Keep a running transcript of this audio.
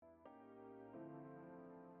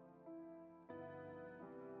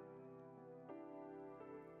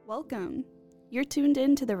Welcome. You're tuned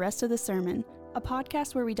in to The Rest of the Sermon, a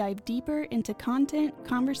podcast where we dive deeper into content,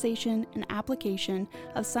 conversation, and application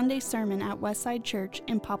of Sunday's sermon at Westside Church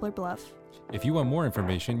in Poplar Bluff. If you want more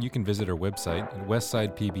information, you can visit our website at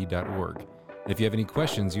westsidepb.org. If you have any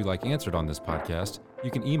questions you'd like answered on this podcast, you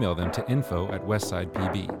can email them to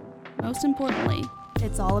info@westsidepb. Most importantly,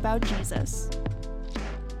 it's all about Jesus.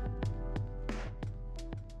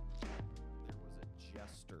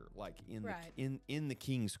 In the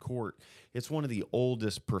king's court. It's one of the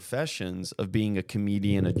oldest professions of being a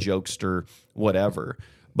comedian, a jokester, whatever.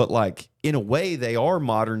 But like in a way, they are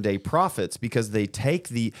modern day prophets because they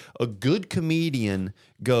take a good comedian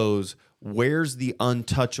goes, where's the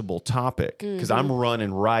untouchable topic? Because I'm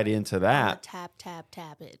running right into that. Tap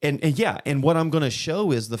it. And what I'm going to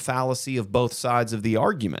show is the fallacy of both sides of the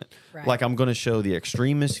argument. Right. Like I'm going to show the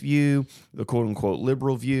extremist view, the quote unquote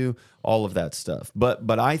liberal view, all of that stuff.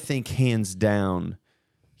 But I think hands down,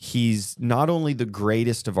 he's not only the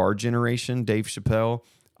greatest of our generation, Dave Chappelle.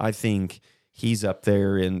 I think he's up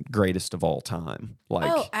there in greatest of all time.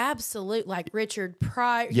 Like, oh, absolutely. Like Richard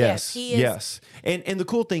Pryor. Yes, he is. Yes. And the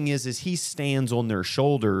cool thing is he stands on their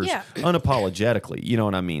shoulders unapologetically. You know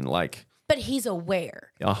what I mean? Like, but he's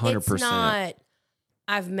aware. 100%. It's not,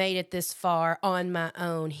 I've made it this far on my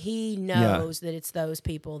own. He knows that it's those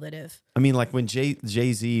people that have. I mean, like when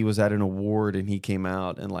Jay-Z was at an award and he came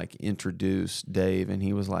out and like introduced Dave and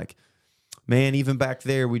he was like, man, even back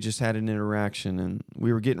there, we just had an interaction and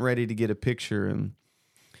we were getting ready to get a picture. And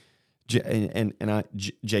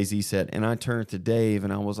Jay-Z said, and I turned to Dave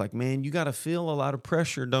and I was like, man, you got to feel a lot of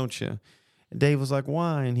pressure, don't you? And Dave was like,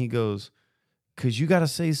 why? And he goes, because you got to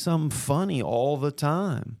say something funny all the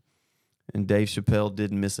time. And Dave Chappelle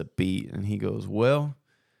didn't miss a beat. And he goes, well,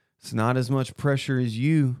 it's not as much pressure as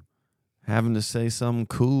you having to say something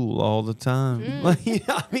cool all the time. Like,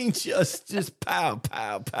 I mean, just pow,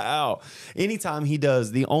 pow, pow. Anytime he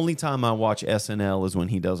does, the only time I watch SNL is when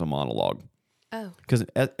he does a monologue. Oh. Because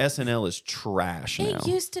SNL is trash now. It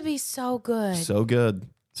used to be so good. So good.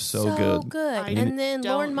 So good. And then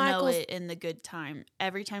Don't Lorne Michaels. know it in the good time.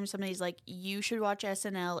 Every time somebody's like, you should watch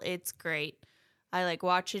SNL, it's great. I like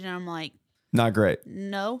watch it and I'm like, not great.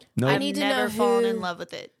 no. Nope. I've need to never know fallen who- in love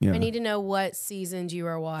with it. Yeah. I need to know what seasons you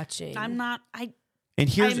are watching. I'm not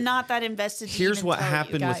that invested to Here's even what tell you.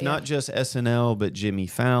 happened Got with you. not just SNL, but Jimmy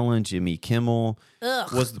Fallon, Jimmy Kimmel,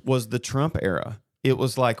 was the Trump era. It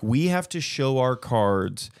was like, we have to show our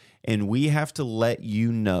cards and we have to let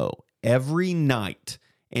you know every night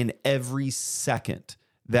and every second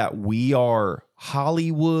that we are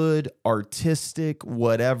Hollywood, artistic,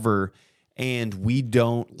 whatever, and we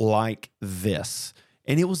don't like this.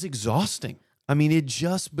 And it was exhausting. I mean, it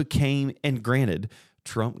just became, and granted,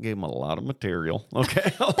 Trump gave him a lot of material.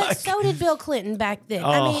 Okay. But so did Bill Clinton back then.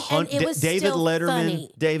 I mean, and it was David still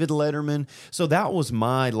Letterman, funny. So that was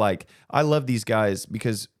my, like, I love these guys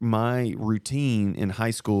because my routine in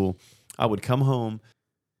high school, I would come home.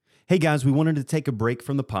 Hey guys, we wanted to take a break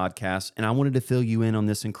from the podcast and I wanted to fill you in on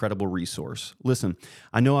this incredible resource. Listen,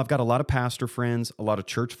 I know I've got a lot of pastor friends, a lot of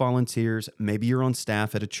church volunteers, maybe you're on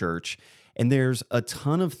staff at a church, and there's a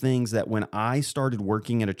ton of things that when I started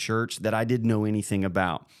working at a church that I didn't know anything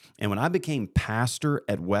about. And when I became pastor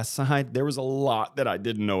at Westside, there was a lot that I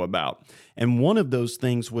didn't know about. And one of those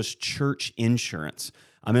things was church insurance.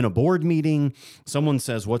 I'm in a board meeting. Someone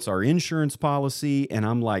says, what's our insurance policy? And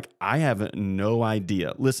I'm like, I have no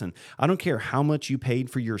idea. Listen, I don't care how much you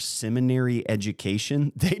paid for your seminary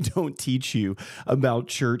education. They don't teach you about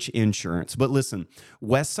church insurance. But listen,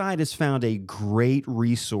 Westside has found a great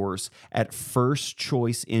resource at First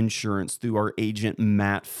Choice Insurance through our agent,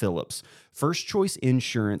 Matt Phillips. First Choice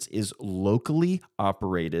Insurance is locally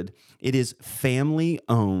operated. It is family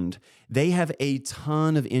owned. They have a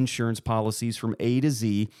ton of insurance policies from A to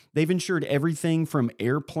Z. They've insured everything from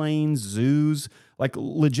airplanes, zoos. Like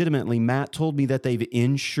legitimately, Matt told me that they've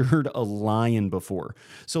insured a lion before.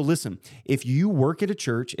 So listen, if you work at a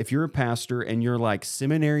church, if you're a pastor and you're like,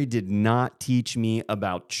 seminary did not teach me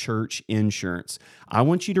about church insurance, I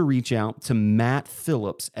want you to reach out to Matt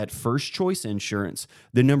Phillips at First Choice Insurance.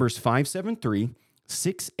 The number is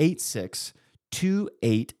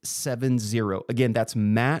 573-686-2870. Again, that's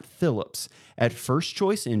Matt Phillips at First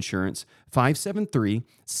Choice Insurance,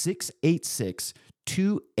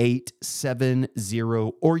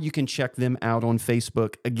 573-686-2870, or you can check them out on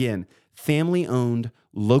Facebook. Again, family owned,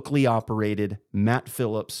 locally operated, Matt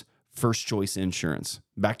Phillips, First Choice Insurance.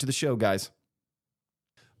 Back to the show, guys.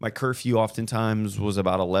 My curfew oftentimes was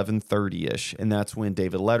about 11:30-ish, and that's when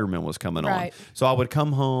David Letterman was coming on. So I would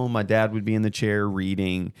come home, my dad would be in the chair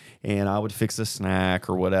reading, and I would fix a snack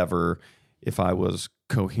or whatever if I was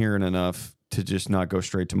coherent enough to just not go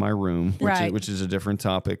straight to my room, Right. which is a different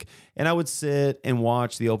topic. And I would sit and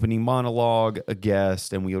watch the opening monologue, a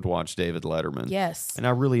guest, and we would watch David Letterman. Yes. And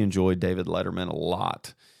I really enjoyed David Letterman a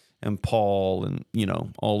lot, and Paul, and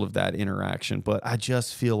all of that interaction. But I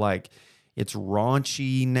just feel like it's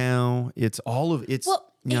raunchy now. It's all of it's.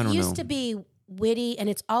 Well, I don't it used know. to be witty, and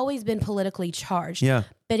it's always been politically charged. Yeah.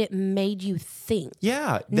 But it made you think.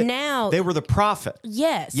 Yeah. Now they were the prophet.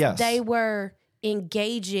 Yes. Yes. They were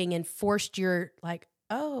engaging and forced your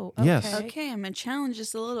oh, okay. Yes. Okay, I'm going to challenge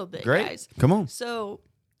this a little bit, Great. guys. Come on. So,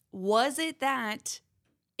 was it that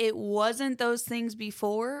it wasn't those things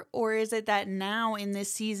before, or is it that now in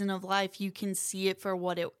this season of life you can see it for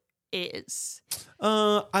what it is?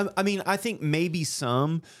 I mean, I think maybe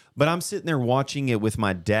some, but I'm sitting there watching it with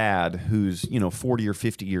my dad, who's 40 or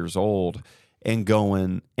 50 years old, and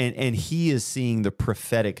going, and he is seeing the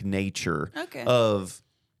prophetic nature Okay. of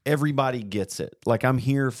everybody gets it. Like, I'm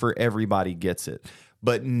here for everybody gets it.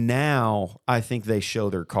 But now I think they show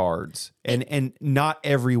their cards, and not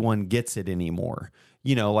everyone gets it anymore.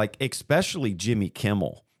 Like especially Jimmy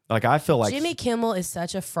Kimmel. Like, I feel like Jimmy Kimmel is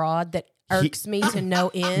such a fraud that irks me to no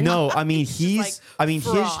end. No, I mean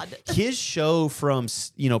fraud. his show from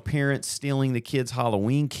parents stealing the kids'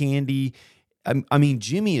 Halloween candy. I mean,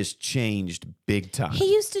 Jimmy has changed big time.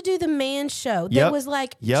 He used to do the man show. That Yep. was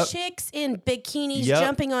like Yep. chicks in bikinis Yep.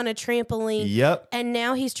 jumping on a trampoline. Yep. And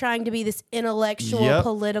now he's trying to be this intellectual, Yep.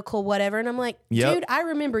 political, whatever. And I'm like, Yep. dude, I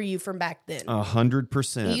remember you from back then.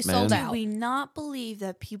 100%. You man. sold out. Do we not believe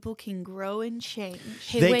that people can grow and change?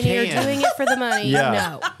 They when you're can. doing it for the money,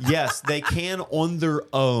 Yeah. no. Yes, they can on their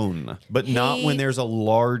own, but not when there's a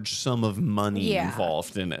large sum of money Yeah.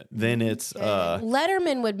 involved in it. Then it's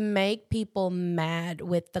Letterman would make people mad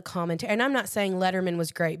with the commentary. And I'm not saying Letterman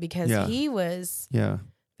was great because Yeah. he was yeah.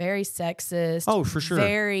 very sexist. Oh, for sure.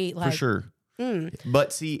 Very For sure.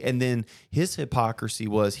 But see, and then his hypocrisy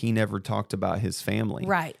was he never talked about his family.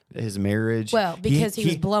 Right. His marriage. Well, because he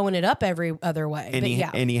was blowing it up every other way. And But he,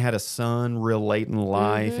 yeah. and he had a son real late in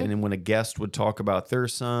life. And then when a guest would talk about their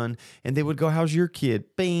son and they would go, "How's your kid?"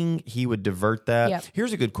 Bing, he would divert that. Yep.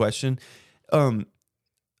 Here's a good question.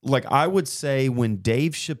 Like, I would say when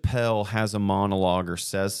Dave Chappelle has a monologue or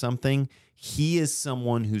says something, he is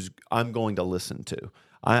someone who's I'm going to listen to.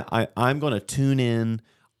 I'm going to tune in.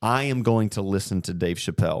 I am going to listen to Dave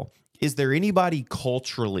Chappelle. Is there anybody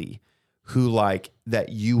culturally who like that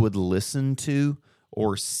you would listen to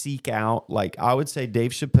or seek out? Like, I would say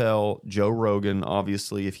Dave Chappelle, Joe Rogan,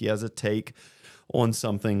 obviously, if he has a take on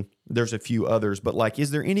something. There's a few others, but like,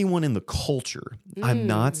 is there anyone in the culture? I'm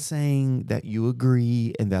not saying that you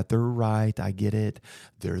agree and that they're right. I get it.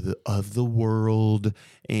 They're of the world,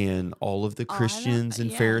 and all of the Christians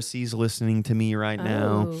and yeah. Pharisees listening to me right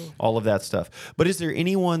now, Oh. all of that stuff. But is there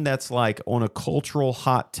anyone that's like on a cultural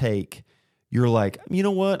hot take? You're like, you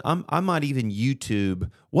know what? I might even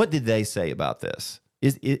YouTube. What did they say about this?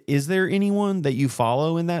 Is there anyone that you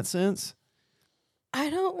follow in that sense? I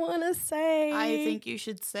don't want to say. I think you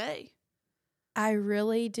should say. I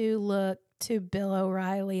really do look to Bill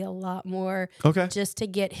O'Reilly a lot more Okay. just to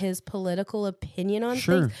get his political opinion on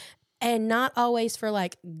Sure. things. And not always for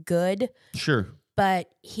like good, Sure. but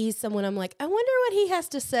he's someone I'm like, I wonder what he has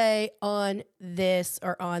to say on this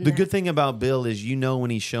or on The that. good thing about Bill is when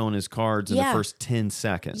he's showing his cards in the Yeah. first 10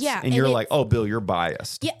 seconds. Yeah, And and you're it's- like, oh, Bill, you're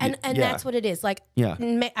biased. Yeah, and Yeah. that's what it is. Like, Yeah.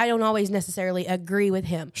 I don't always necessarily agree with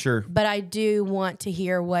him. Sure. But I do want to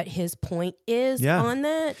hear what his point is Yeah. on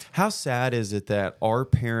that. How sad is it that our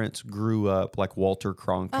parents grew up like Walter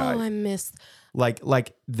Cronkite? Oh, I miss. Like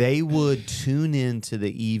they would tune into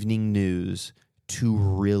the evening news to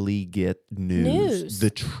really get News. the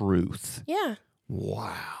truth. Yeah.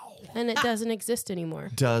 Wow. And it doesn't exist anymore.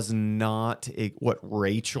 Does not what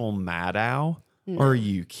Rachel Maddow? Are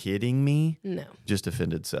you kidding me? No. Just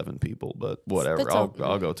offended 7 people, but whatever. That's all-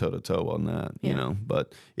 I'll go toe to toe on that, Yeah. you know.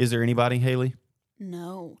 But is there anybody, Haley?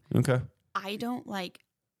 No. Okay. I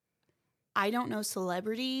don't know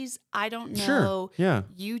celebrities. I don't Sure. know Yeah.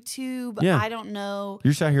 YouTube. Yeah. I don't know.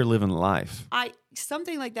 You're just out here living life.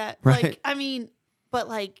 Something like that. Right. Like, I mean, but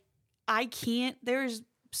like, I can't. There's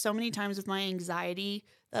so many times with my anxiety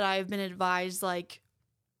that I've been advised, like,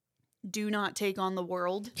 do not take on the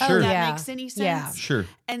world. Sure. If that Yeah. makes any sense. Yeah. Sure.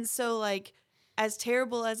 And so, like, as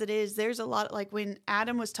terrible as it is, there's a lot, like, when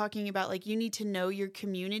Adam was talking about, like, you need to know your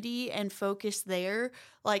community and focus there.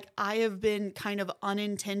 Like, I have been kind of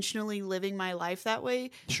unintentionally living my life that way.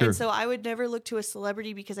 Sure. And so I would never look to a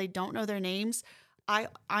celebrity because I don't know their names.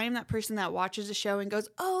 I am that person that watches a show and goes,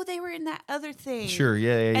 oh, they were in that other thing. Sure.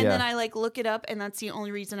 Yeah. And then I like look it up, and that's the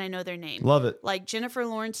only reason I know their name. Love it. Like Jennifer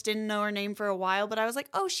Lawrence, didn't know her name for a while, but I was like,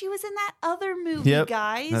 oh, she was in that other movie,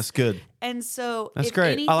 guys. That's good. And so That's if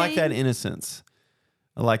great. anything, I like that innocence.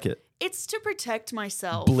 I like it. It's to protect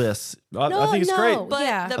myself. Bliss. I think it's great. But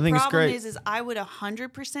Yeah. the I think it's problem great. is I would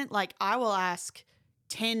 100%, like, I will ask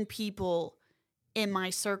 10 people in my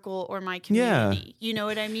circle or my community. You know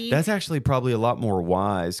what I mean? That's actually probably a lot more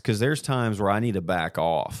wise because there's times where I need to back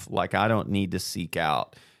off. Like I don't need to seek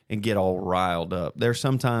out and get all riled up. There's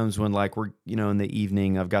sometimes when like we're, in the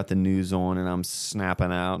evening, I've got the news on and I'm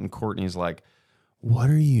snapping out and Courtney's like, what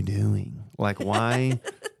are you doing? Like, why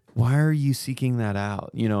are you seeking that out?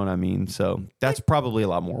 You know what I mean? So that's probably a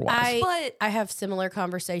lot more wise. I have similar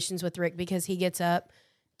conversations with Rick because he gets up,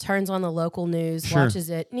 turns on the local news, Sure. watches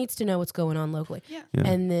it, needs to know what's going on locally. Yeah.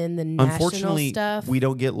 And then the national Unfortunately, stuff. we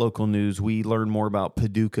don't get local news. We learn more about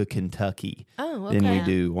Paducah, Kentucky okay. than we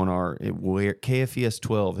do on our KFES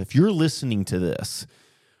 12. If you're listening to this,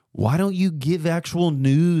 why don't you give actual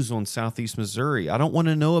news on Southeast Missouri? I don't want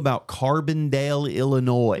to know about Carbondale,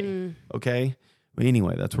 Illinois. Okay? But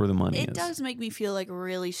anyway, that's where the money is. It does make me feel like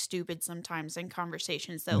really stupid sometimes in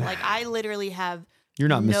conversations, though. Like, I literally have You're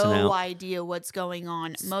not missing no out. idea what's going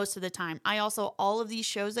on most of the time. I also, all of these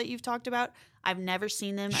shows that you've talked about, I've never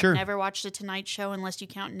seen them. Sure. I've never watched The Tonight Show unless you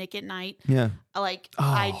count Nick at Night. Yeah. Like, Oh.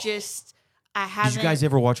 I haven't. Did you guys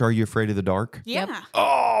ever watch Are You Afraid of the Dark? Yeah.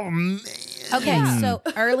 Oh, man. Okay, so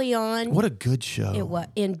early on, What a good show. it was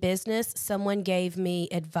in business, someone gave me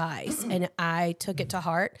advice and I took it to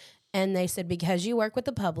heart. And they said, because you work with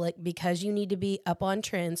the public, because you need to be up on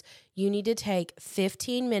trends, you need to take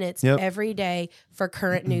 15 minutes Yep. every day for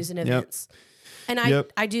current news and Yep. events. And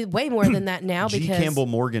Yep. I do way more than that now G. because Campbell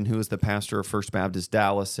Morgan, who is the pastor of First Baptist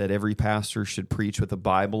Dallas, said every pastor should preach with a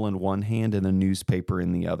Bible in one hand and a newspaper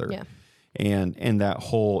in the other. Yeah. And that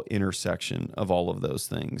whole intersection of all of those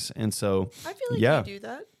things. And so, I feel like yeah. you do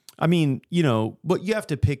that. I mean, but you have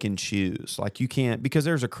to pick and choose. Like you can't, because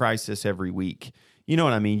there's a crisis every week. You know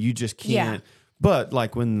what I mean? You just can't. Yeah. But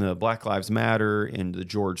like when the Black Lives Matter and the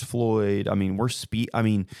George Floyd, I mean,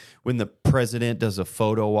 when the president does a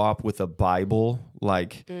photo op with a Bible,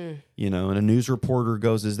 like, and a news reporter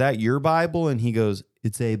goes, "Is that your Bible?" And he goes,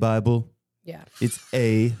 "It's a Bible. yeah. It's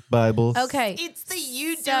a Bible." Okay. It's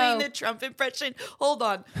you So- doing the Trump impression. Hold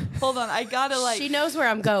on. I gotta like. She knows where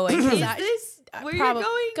I'm going. 'cause Is I- this where probably- you're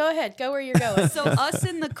going? Go ahead. Go where you're going. So us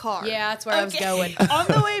in the car. Yeah, that's where I was going. On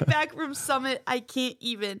the way back from Summit, I can't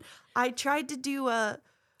even. I tried to do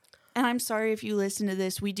and I'm sorry if you listen to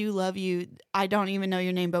this. We do love you. I don't even know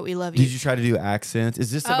your name, but we love you. Did you try to do accents?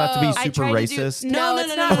 Is this about to be Oh, I super tried to do- racist? No, it's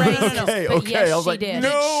no, not no, no, no, racist. no, no. Okay, but okay. yes, I was she like, did. no.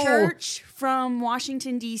 The church from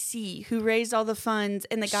Washington, D.C., who raised all the funds,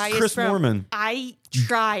 and the guy Chris is from. Moorman. I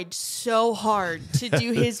tried so hard to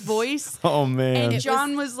do his voice, Oh, man. and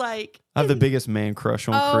John was like, I have the biggest man crush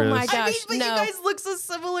on Oh, Chris. my I mean, gosh, but no. you guys look so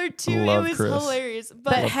similar too. Love It was Chris. hilarious.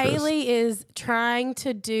 But Love Chris. Haley is trying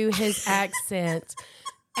to do his accent.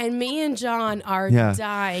 And me and John are Yeah.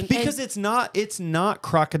 dying. Because it's not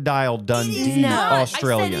Crocodile Dundee not.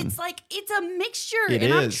 Australian. I said it's like it's a mixture, It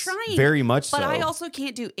and I'm is. trying Very much But so. I also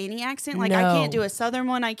can't do any accent. Like I No. can't do a Southern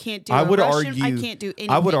one. I can't do. I a would Russian, argue I can't do anything.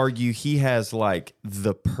 I would argue he has like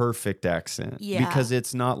the perfect accent. Yeah. Because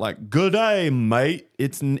it's not like "Good day, mate."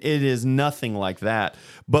 It is nothing like that.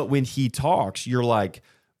 But when he talks, you're like,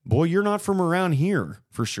 "Boy, you're not from around here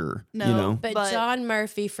for sure." No. You know? But, But- John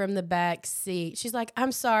Murphy from the back seat, she's like,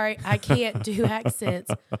 I'm sorry, I can't do accents.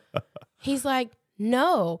 He's like,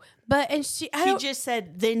 no. And He don't, just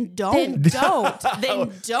said, "Then don't, then don't.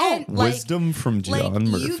 then don't." Like, Wisdom from John like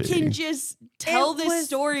Murphy. you can just tell It this was-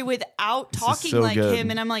 story without is talking so like good.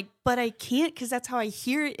 him, and I'm like, but I can't because that's how I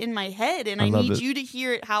hear it in my head, and I I love need it. you to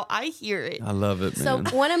hear it how I hear it. I love it, So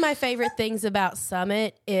man. one of my favorite things about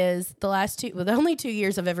Summit is the only 2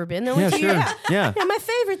 years I've ever been. The only Yeah, 2 sure. years. Yeah. Yeah, my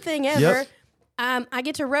favorite thing ever. Yep. I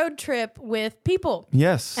get to road trip with people.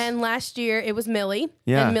 Yes. And last year it was Millie.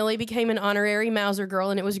 Yeah. And Millie became an honorary Mauser girl,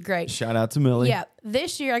 and it was great. Shout out to Millie. Yeah.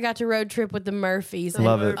 This year I got to road trip with the Murphys. and-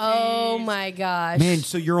 Love it. Oh my gosh. Man,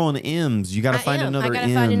 so you're on M's. You got to I find am. another I gotta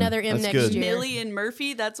M. find another M That's next good. year. Millie and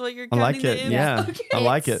Murphy, that's what you're I counting like the it. M's? Yeah. Okay. I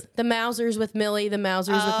like It's it. The Mausers with Millie, the Mausers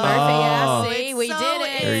with Murphy. Oh. Yeah, see, It's we so did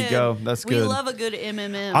it. There you go. That's We good. love a good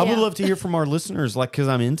MMM. I would Yeah. love to hear from our listeners, like, because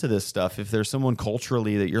I'm into this stuff. If there's someone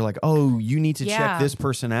culturally that you're like, oh, you need to check Yeah. this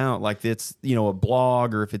person out, like it's, a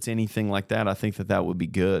blog or if it's anything like that, I think that would be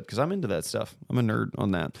good because I'm into that stuff. I'm a nerd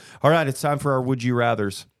on that. All right, it's time for our Would You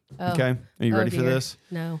Rathers. Oh. Okay, are you Oh, ready for dear. this?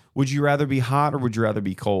 No. Would you rather be hot or would you rather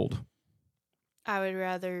be cold? I would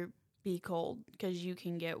rather be cold because you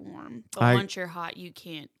can get warm. But once you're hot, you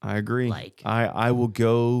can't. I agree. Like, I will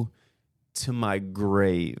go to my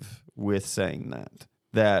grave with saying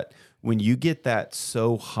that when you get that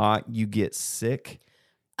so hot, you get sick.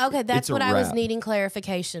 Okay, that's It's a what I was wrap. needing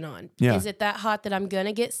clarification on. Yeah. Is it that hot that I'm going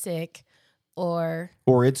to get sick or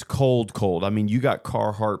it's cold. I mean, you got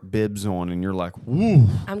Carhartt bibs on and you're like, woo.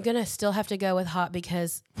 I'm going to still have to go with hot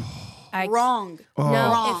because wrong. No,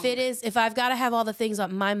 Wrong. if I've got to have all the things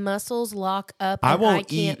on, my muscles lock up and I I won't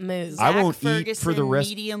can't eat. move. I won't Ferguson, eat for the rest.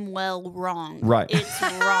 medium well, wrong. Right. It's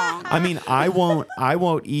wrong. I mean, I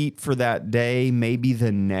won't eat for that day. Maybe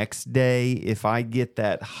the next day if I get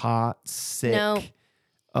that hot, sick. No.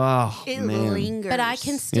 Oh, It man. lingers. But I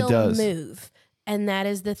can still does. move. And that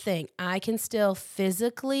is the thing. I can still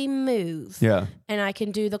physically move. Yeah. And I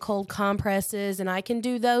can do the cold compresses and I can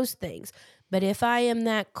do those things. But if I am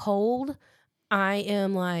that cold, I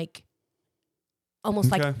am like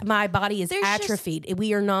almost Okay. like my body is There's just- atrophied.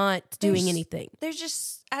 We are not doing there's- anything. There's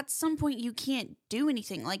just at some point you can't do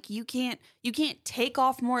anything. Like you can't take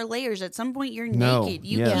off more layers. At some point you're No, naked.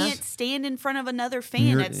 You yes. can't stand in front of another fan.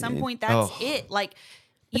 You're- At some point that's oh. it. Like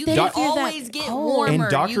you then can if you're that always get cold- warmer. And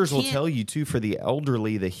doctors You will can't- tell you too, for the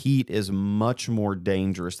elderly, the heat is much more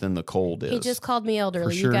dangerous than the cold is. He just called me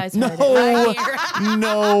elderly. sure. You guys No. heard it.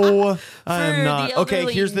 No, I For am not. the Okay,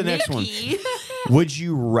 elderly here's the next one. Nikki. Would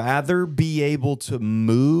you rather be able to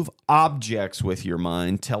move objects with your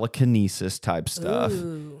mind, telekinesis type stuff,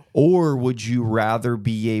 Ooh. or would you rather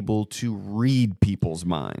be able to read people's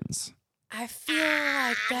minds? I feel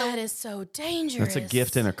like that is so dangerous. That's a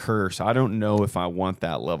gift and a curse. I don't know if I want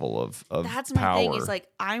that level of That's my power. thing. Is like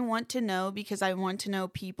I want to know because I want to know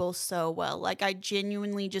people so well. Like I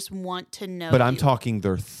genuinely just want to know. but I'm you. talking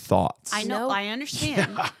their thoughts. I know. Nope. I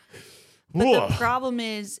understand. But the problem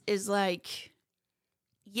is like,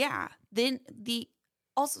 yeah. Then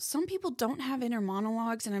also some people don't have inner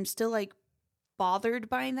monologues, and I'm still like bothered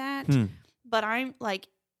by that. But I'm like,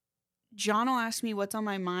 John will ask me what's on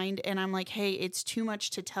my mind, and I'm like, hey, it's too much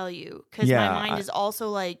to tell you because Yeah, my mind is also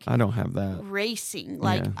like I don't have that. racing.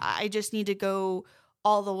 Like Yeah. I just need to go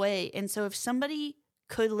all the way. And so if somebody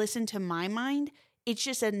could listen to my mind, it's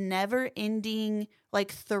just a never ending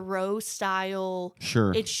like Thoreau style.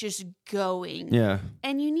 Sure. It's just going. Yeah.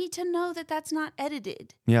 And you need to know that that's not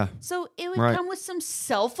edited. Yeah. So it would Right. come with some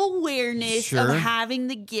self-awareness Sure. of having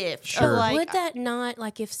the gift. Sure. Of like, Would that not,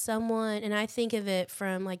 like, if someone, and I think of it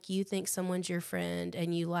from, like, you think someone's your friend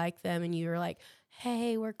and you like them and you're like,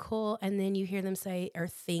 hey, we're cool, and then you hear them say or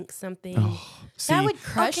think something. See, that would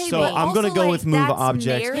crush okay, me. so but I'm going to also, go like, with move that's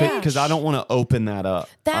objects marriage. because I don't want to open that up.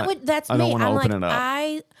 That's I don't me. wanna I'm open like, it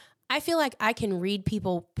up. I feel like I can read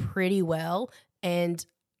people pretty well, and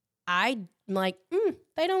I like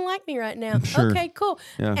they don't like me right now. Sure. Okay, cool.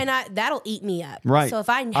 Yeah. And that'll eat me up. Right. So if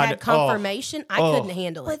I I'd- had confirmation, I couldn't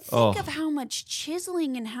handle But it. think of how much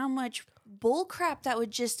chiseling and how much bull crap that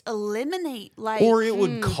would just eliminate. Like, Or it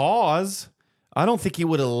would cause. I don't think it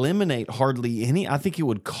would eliminate hardly any. I think it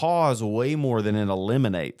would cause way more than it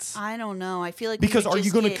eliminates. I don't know. I feel like Because we are just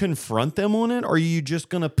you going to get- confront them on it? Or are you just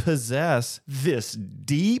going to possess this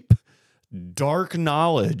deep, dark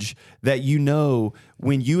knowledge that you know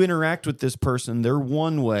when you interact with this person, they're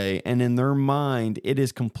one way, and in their mind, it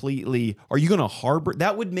is completely. Are you going to harbor?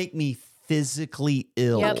 That would make me physically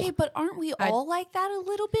ill. Yep. Okay, but aren't we I- all like that a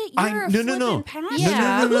little bit? I- You're a no, no, no. flippin' passion.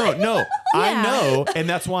 Yeah. No. I Yeah. know, and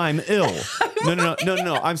that's why I'm ill. No.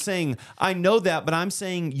 I'm saying I know that, but I'm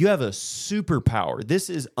saying you have a superpower. This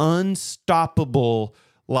is unstoppable,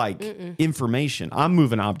 like information. I'm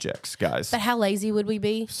moving objects, guys. But how lazy would we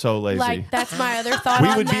be? So lazy. Like that's my other thought. we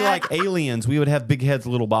on would be that. like aliens. We would have big heads,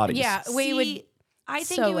 little bodies. Yeah, we would. See, I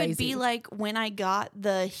think so it would lazy. be like when I got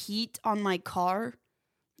the heat on my car.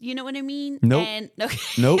 You know what I mean? Nope. And, okay.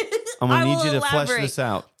 Nope. I'm I gonna need will you to flesh elaborate. this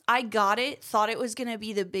out. I got it. Thought it was gonna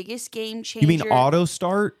be the biggest game changer. You mean auto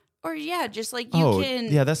start? Or yeah, just like you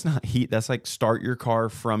can. yeah. That's not heat. That's like start your car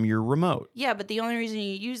from your remote Yeah, but the only reason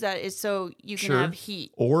you use that is so you can Sure. have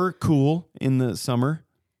heat. or cool in the summer.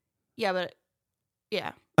 Yeah, but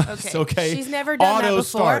yeah. Okay. It's okay. She's never done that auto before.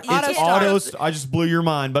 start. Auto It's start. auto. I just blew your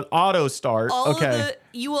mind, but auto start. All Okay. of the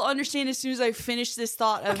you will understand as soon as I finish this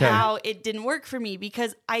thought of Okay. how it didn't work for me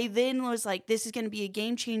because I then was like, this is going to be a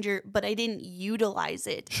game changer, but I didn't utilize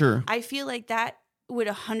it. Sure. I feel like that would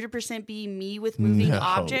 100% be me with moving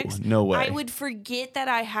objects. No way. I would forget that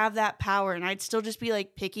I have that power and I'd still just be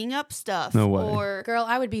like picking up stuff. No way. Or Girl,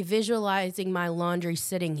 I would be visualizing my laundry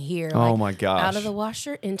sitting here. Oh like, my gosh. Out of the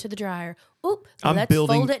washer into the dryer. Oop, I'm let's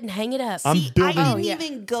building- fold it and hang it up. I'm See, building- I Oh, didn't yeah.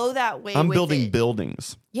 even go that way. I'm with building it.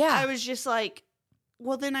 buildings. yeah. I was just like,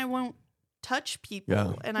 well, then I won't touch people,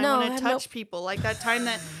 Yeah. and I No, want I to have touch people. Like that time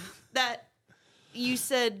that that you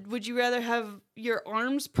said, would you rather have your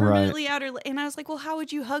arms permanently out? And I was like, well, how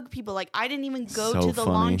would you hug people? Like, I didn't even go So to the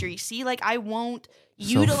funny. laundry. See, like, I won't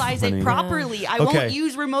utilize funny. it properly. I Okay. won't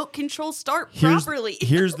use remote control start properly.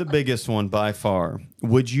 Here's the biggest one by far.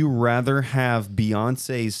 Would you rather have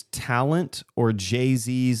Beyonce's talent or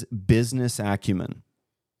Jay-Z's business acumen?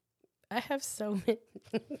 I have so many.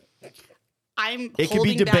 I'm It could be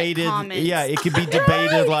holding back debated. comments. Yeah, it could be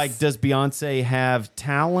debated like, does Beyonce have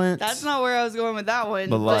talent? That's not where I was going with that one.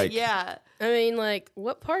 But, But, like- yeah. I mean, like,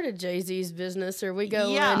 what part of Jay-Z's business are we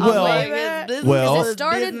going? Yeah. Well- like, with? business Well- is It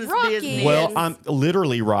started business, rocky. business. Well, I'm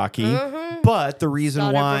literally Rocky, but the reason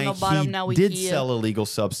Started from why the bottom, he now we did Kia. sell illegal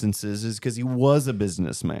substances is because he was a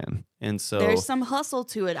businessman, and so There's some hustle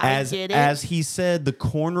to it. I get it. as he said, the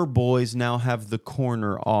corner boys now have the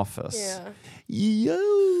corner office. Yeah.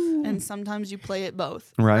 Yo. And sometimes you play it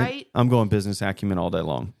both. Right? Right? I'm going business acumen all day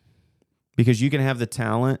long because you can have the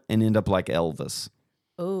talent and end up like Elvis.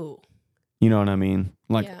 Oh. You know what I mean?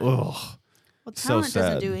 Like, Yeah. ugh. Well, So talent doesn't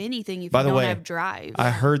sad. do anything if By you the don't way, have drive. I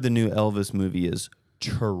heard the new Elvis movie is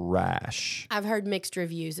trash. I've heard mixed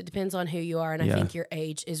reviews. It depends on who you are, and Yeah. I think your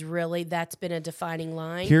age is really that's been a defining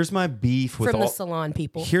line Here's my beef with from the all. salon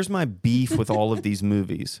people. Here's my beef with all of these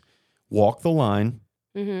movies. Walk the Line,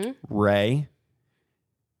 Mm-hmm. Ray.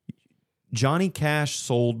 Johnny Cash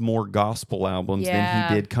sold more gospel albums than Yeah.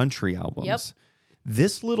 he did country albums. Yep.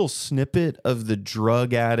 This little snippet of the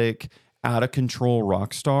drug addict, out of control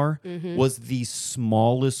rock star Mm-hmm. was the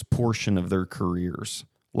smallest portion of their careers.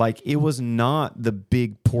 Like, it was not the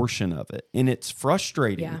big portion of it. And it's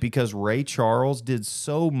frustrating Yeah. because Ray Charles did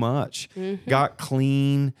so much, Mm-hmm. got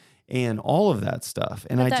clean, and all of that stuff.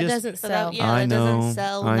 And But I that just doesn't So sell. that, yeah, I that know, doesn't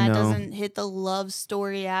sell. I And that know. doesn't hit the love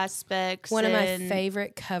story aspects. One of my and-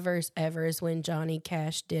 favorite covers ever is when Johnny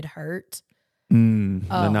Cash did "Hurt." the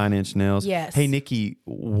Oh. 9 Inch Nails. Yes. Hey, Nikki,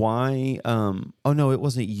 why? Oh no, it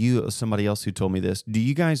wasn't you. It was somebody else who told me this. Do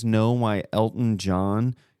you guys know why Elton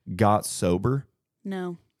John got sober?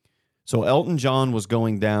 No. So Elton John was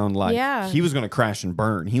going down like Yeah. he was going to crash and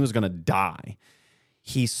burn. He was going to die.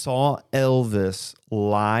 He saw Elvis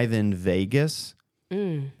live in Vegas.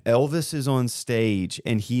 Elvis is on stage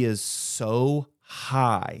and he is so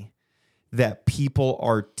high that people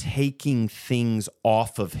are taking things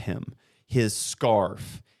off of him. His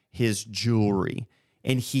scarf, his jewelry,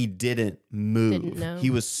 and he didn't move. Didn't know. He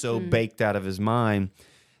was so baked out of his mind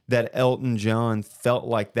that Elton John felt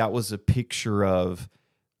like that was a picture of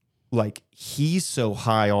like he's so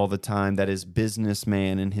high all the time that his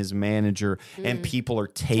businessman and his manager and people are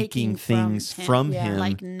taking things from Yeah. him.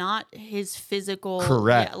 Like not his physical.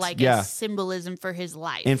 Correct. Yeah, like Yeah. a symbolism for his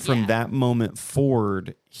life. And from Yeah. that moment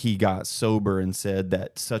forward, he got sober and said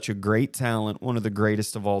that such a great talent, one of the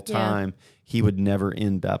greatest of all Yeah. time, he would never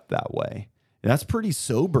end up that way. And that's pretty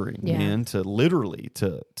sobering, Yeah. man, to literally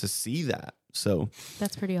to see that. So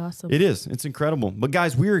That's pretty awesome. it is. It's incredible. But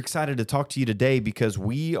guys, we're excited to talk to you today because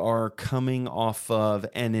we are coming off of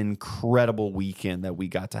an incredible weekend that we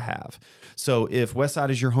got to have. So if Westside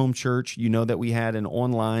is your home church, you know that we had an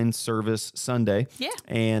online service Sunday. Yeah.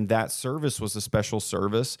 And that service was a special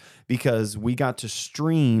service because we got to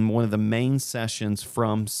stream one of the main sessions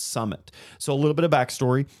from Summit. So a little bit of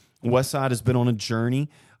backstory. Westside has been on a journey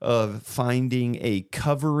of finding a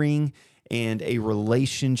covering and a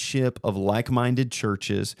relationship of like-minded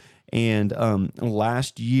churches. And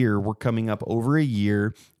last year, we're coming up over a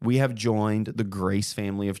year, we have joined the Grace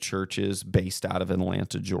family of churches based out of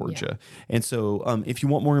Atlanta, Georgia. And so if you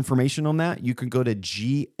want more information on that, you can go to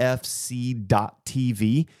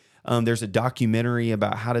gfc.tv. There's a documentary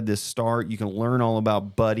about how did this start. You can learn all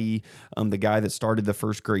about Buddy, the guy that started the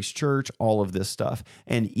first Grace Church, all of this stuff.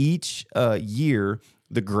 And each year,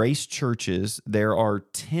 the Grace churches, there are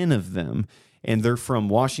 10 of them, and they're from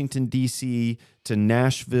Washington, D.C. to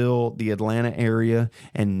Nashville, the Atlanta area,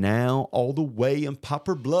 and now all the way in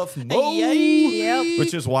Poplar Bluff, Yep.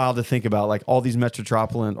 which is wild to think about, like all these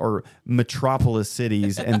metropolis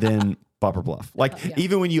cities and then Poplar Bluff. Like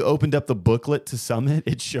even when you opened up the booklet to Summit,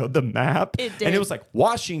 it showed the map, It and it did. was like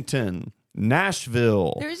Washington,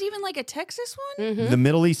 Nashville, There's even like a Texas one. the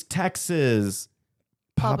Middle East, Texas,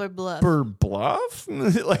 Poplar Bluff. Poplar Bluff.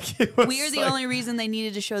 Like it was We are the like- only reason they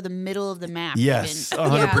needed to show the middle of the map. Yes, even.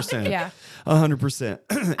 100%. Yeah.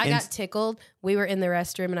 100%. I got tickled. We were in the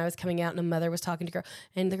restroom and I was coming out and a mother was talking to girl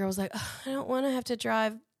and the girl was like, "Oh, I don't want to have to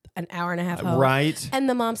drive an hour and a half home." Right. And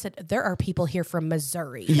the mom said, "There are people here from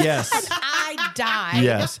Missouri." Yes. I died.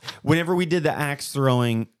 Yes. Whenever we did the axe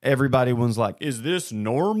throwing, everybody was like, "Is this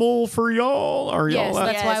normal for y'all? Are Yes, y'all?"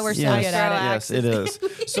 that's why we're so Yes. good at it. Yes, it is.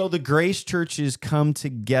 So the Grace churches come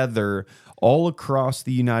together all across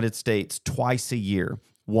the United States twice a year.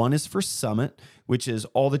 One is for Summit, which is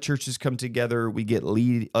all the churches come together. We get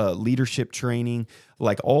leadership training,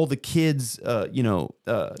 like all the kids,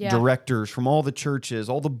 directors from all the churches,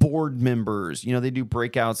 all the board members. They do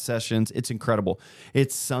breakout sessions. It's incredible.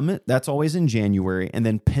 It's Summit. That's always in January. And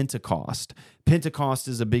then Pentecost. Pentecost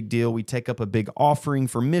is a big deal. We take up a big offering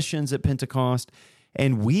for missions at Pentecost.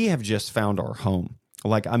 And we have just found our home.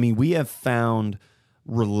 We have found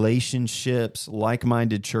relationships,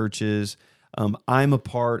 like-minded churches. I'm a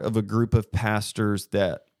part of a group of pastors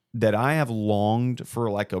that I have longed for,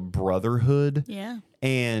 like a brotherhood. Yeah.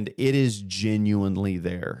 And it is genuinely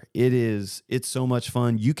there. It's so much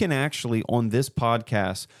fun. You can actually, on this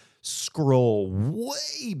podcast, scroll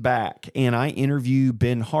way back, and I interview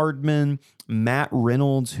Ben Hardman, Matt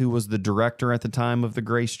Reynolds, who was the director at the time of the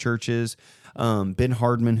Grace Churches, Ben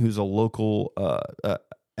Hardman, who's a local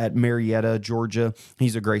at Marietta, Georgia.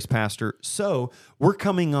 He's a Grace pastor. So we're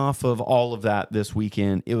coming off of all of that this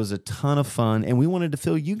weekend. It was a ton of fun, and we wanted to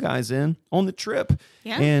fill you guys in on the trip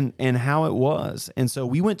and how it was. And so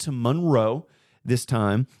we went to Monroe this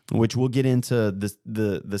time, which we'll get into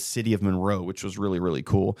the city of Monroe, which was really, really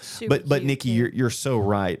cool. But Nikki, you're so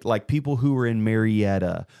right. Like, people who were in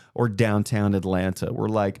Marietta or downtown Atlanta were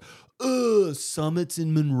like, Summit's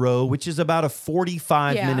in Monroe, which is about a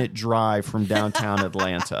 45-minute drive from downtown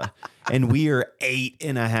Atlanta. And we are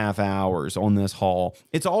 8.5 hours on this haul.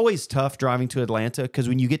 It's always tough driving to Atlanta because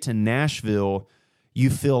when you get to Nashville, you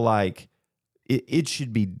feel like it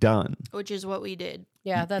should be done. Which is what we did.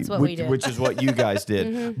 Yeah, that's what we did. Which is what you guys did.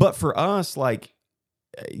 Mm-hmm. But for us, I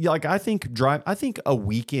think a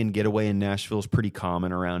weekend getaway in Nashville is pretty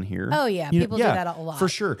common around here. Oh yeah, people do that a lot for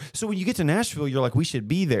sure. So when you get to Nashville, you're like, we should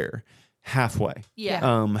be there halfway.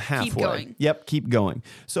 Yeah, halfway. Keep going. Yep, keep going.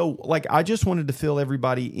 So I just wanted to fill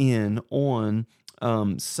everybody in on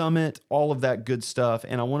Summit, all of that good stuff,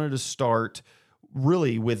 and I wanted to start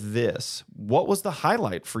really with this. What was the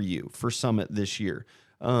highlight for you for Summit this year?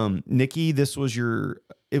 Nikki, did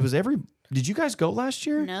you guys go last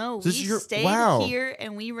year? No, we stayed here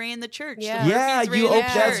and we ran the church. Yeah,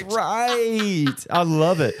 that's right. I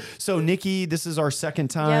love it. So Nikki, this is our second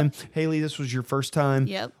time. Yep. Haley, this was your first time.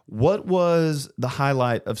 Yep. What was the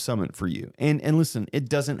highlight of Summit for you? And listen, it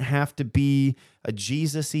doesn't have to be a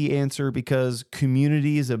Jesus-y answer because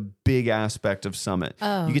community is a big aspect of Summit.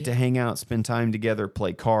 You get to hang out, spend time together,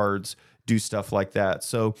 play cards, do stuff like that.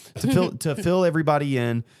 So to fill everybody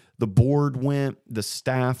in, the board went, the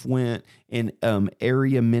staff went, and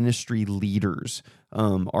area ministry leaders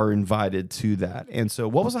are invited to that. And so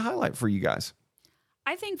what was the highlight for you guys?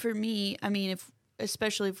 I think for me,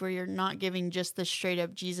 especially if you're not giving just the straight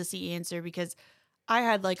up Jesus-y answer, because I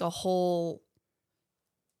had like a whole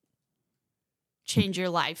change your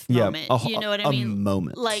life moment. You know what I mean? A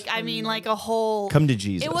moment. Like a whole come to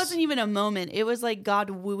Jesus. It wasn't even a moment. It was like God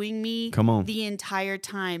wooing me the entire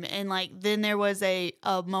time. And then there was a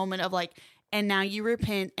moment of and now you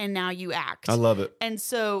repent and now you act. I love it. And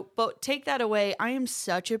so, but take that away. I am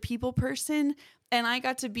such a people person, and I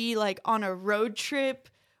got to be on a road trip.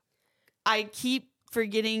 I keep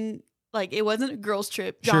forgetting, it wasn't a girls'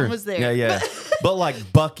 trip. John was there. Yeah. But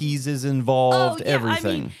Buc-ee's is involved,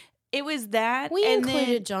 everything. It was that. We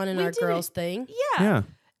included John in our girls thing. Yeah.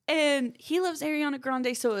 And he loves Ariana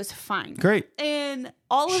Grande, so it was fine. Great. And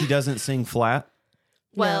she doesn't sing flat.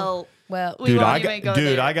 Well, dude,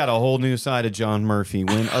 I got a whole new side of John Murphy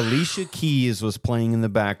when Alicia Keys was playing in the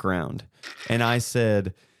background, and I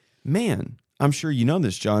said, "Man, I'm sure you know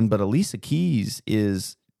this, John, but Alicia Keys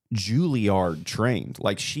is Juilliard trained.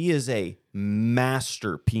 She is a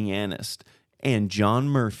master pianist, and John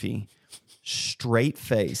Murphy." Straight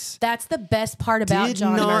face. That's the best part about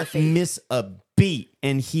John Murphy. Did not miss a beat.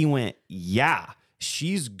 And he went, yeah,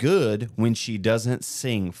 she's good when she doesn't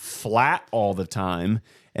sing flat all the time.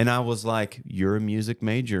 And I was like, you're a music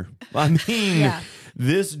major.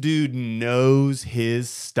 This dude knows his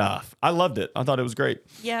stuff. I loved it. I thought it was great.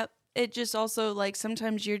 Yep. It just also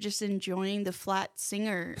sometimes you're just enjoying the flat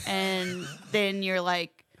singer, and then you're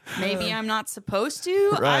like, maybe I'm not supposed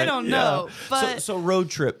to. Right, I don't know. But so road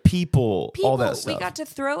trip, people, all that stuff. We got to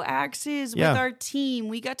throw axes with our team.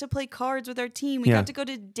 We got to play cards with our team. We got to go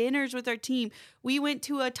to dinners with our team. We went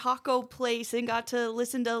to a taco place and got to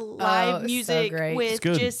listen to live music with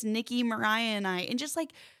just Nikki, Mariah, and I. And just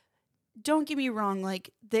don't get me wrong,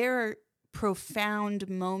 there are profound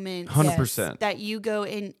moments 100% that you go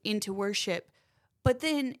into worship. But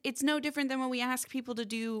then it's no different than what we ask people to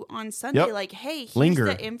do on Sunday. Yep. Hey, here's Linger.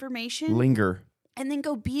 the information. Linger. And then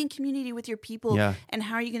go be in community with your people. Yeah. And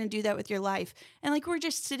how are you going to do that with your life? And we're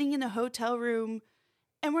just sitting in a hotel room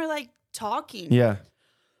and we're talking. Yeah.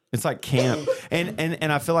 It's like camp. And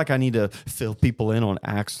I feel like I need to fill people in on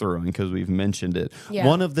axe throwing because we've mentioned it. Yeah.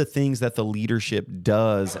 One of the things that the leadership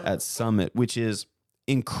does at Summit, which is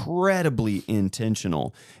incredibly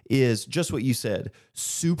intentional, is just what you said.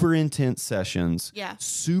 Super intense sessions. Yeah.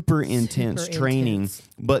 Super intense training. intense.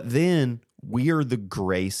 But then we are the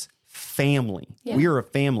Grace family. Yeah. We are a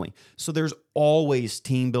family. So there's always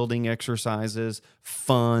team building exercises,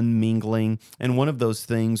 fun, mingling. And one of those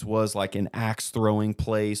things was like an axe throwing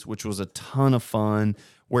place, which was a ton of fun.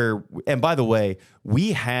 And by the way,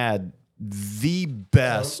 we had the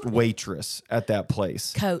best waitress at that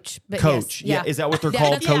place. Coach. But Coach. Yes, Yeah. Is that what they're Yeah,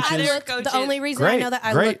 called? that's what Coaches? I looked- Coaches. The only reason I Great, know that,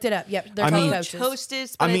 I great. looked it up. Yep, they're I called mean- coaches.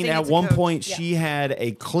 Hostess. But I mean, think at it's a one coach. point, she had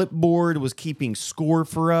a clipboard, was keeping score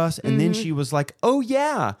for us. And then she was like, oh,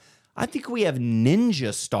 yeah, I think we have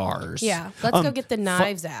ninja stars. Yeah, let's go get the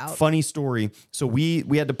knives out. Funny story. So we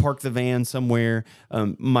had to park the van somewhere.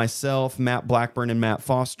 Myself, Matt Blackburn, and Matt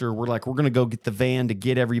Foster were like, we're going to go get the van to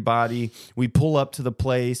get everybody. We pull up to the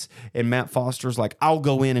place, and Matt Foster's like, I'll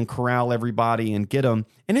go in and corral everybody and get them.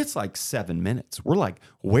 And it's like 7 minutes. We're like,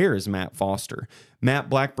 where is Matt Foster? Matt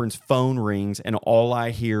Blackburn's phone rings, and all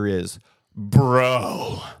I hear is,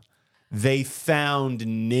 bro, they found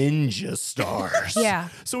ninja stars. Yeah.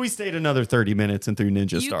 So we stayed another 30 minutes and threw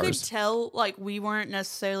ninja You stars. could tell like we weren't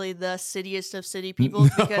necessarily the cittiest of city people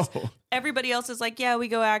because everybody else is like, yeah, we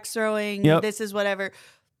go axe throwing. Yep. This is whatever.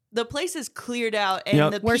 The place is cleared out and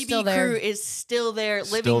Yep. the We're PB still there. crew is still there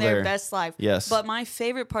living Still their there. best life. Yes. But my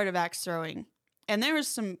favorite part of axe throwing, and there was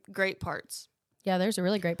some great parts, Yeah, there's a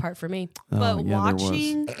really great part for me. but Oh, yeah, there was.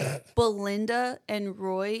 watching Belinda and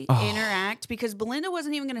Roy interact, because Belinda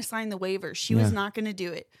wasn't even going to sign the waiver. She was Yeah. not going to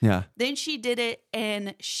do it. Yeah. Then she did it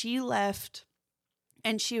and she left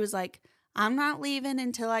and she was like, I'm not leaving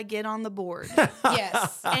until I get on the board.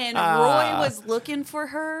 Yes. And Roy was looking for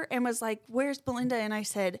her and was like, where's Belinda? And I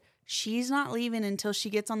said, she's not leaving until she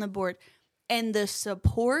gets on the board. And the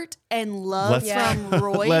support and love Let's- from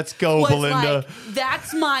Roy. Let's go, was Belinda. Like,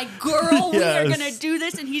 that's my girl. We are Yes. going to do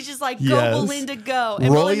this. And he's just like, go, Yes. Belinda, go.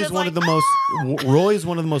 And Roy Belinda's is one of like, the most Roy is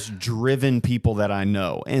one of the most driven people that I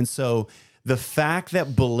know. And so the fact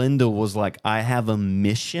that Belinda was like, I have a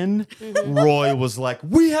mission, Roy was like,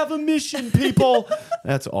 we have a mission, people.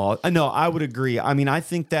 That's all. No, I would agree. I mean, I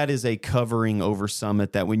think that is a covering over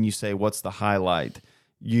Summit that when you say what's the highlight,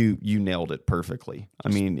 you nailed it perfectly. I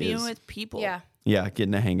mean, being is with people. Yeah. yeah,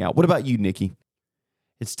 getting to hang out. What about you, Nikki?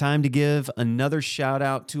 It's time to give another shout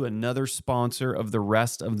out to another sponsor of the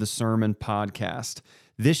Rest of the Sermon podcast.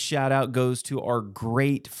 This shout out goes to our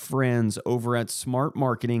great friends over at Smart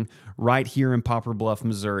Marketing right here in Poplar Bluff,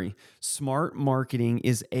 Missouri. Smart Marketing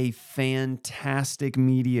is a fantastic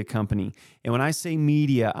media company. And when I say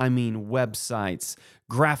media, I mean websites,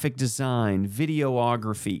 graphic design,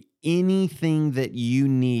 videography, anything that you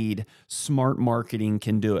need, Smart Marketing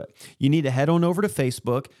can do it. You need to head on over to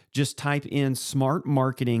Facebook, just type in Smart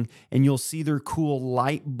Marketing, and you'll see their cool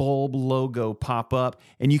light bulb logo pop up,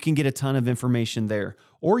 and you can get a ton of information there.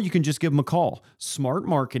 Or you can just give them a call, Smart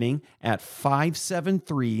Marketing at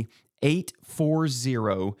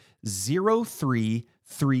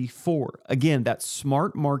 573-840-0334. Again, that's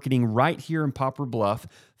Smart Marketing right here in Poplar Bluff,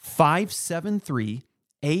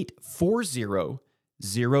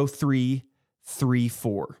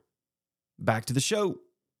 573-840-0334. Back to the show.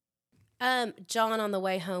 John, on the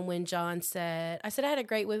way home, when John said, I said I had a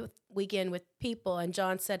great weekend with people, and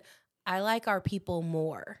John said, I like our people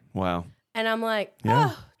more. Wow. And I'm like,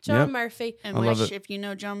 Yeah. oh, John Yep. Murphy. And I love which, it. if you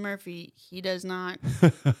know John Murphy, he does not.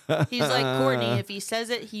 He's like Courtney. If he says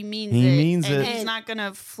it, he means He it. means and it. he's not going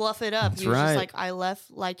to fluff it up. That's he was right. just like, I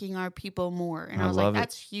left liking our people more. And I I was love like, it.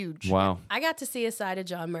 that's huge. Wow. I got to see a side of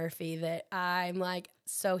John Murphy that I'm like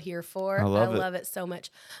so here for. I love it so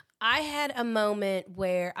much. I had a moment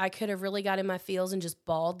where I could have really got in my feels and just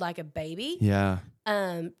bawled like a baby. Yeah.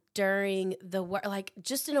 During the like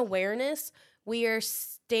just an awareness. We are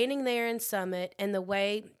standing there in Summit, and the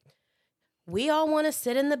way we all want to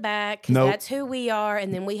sit in the back because Nope. that's who we are,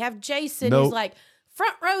 and then we have Jason Nope. who's like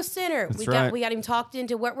front row center. That's we right. got him talked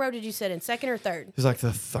into. What row did you sit in? Second or third? He's like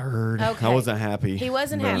the third. Okay. I wasn't happy. He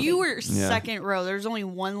wasn't But- happy. You were Yeah. second row. There's only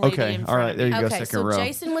one lady Okay. in All front right. of There me. you go. Okay, Second so row.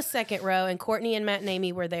 Jason was second row, and Courtney and Matt and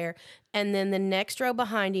Amy were there, and then the next row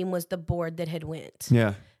behind him was the board that had went,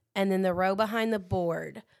 Yeah. and then the row behind the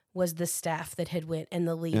board was the staff that had went and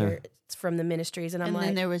the leaders from the ministries, and I'm And like,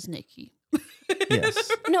 then there was Nikki.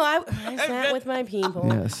 Yes. no, I sat with my people.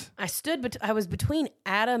 Yes. I stood, I was between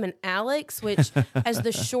Adam and Alex, which, as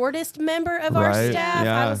the shortest member of our Right, staff,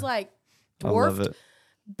 yeah. I was like I love dwarfed. it.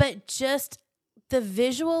 But just the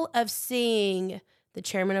visual of seeing the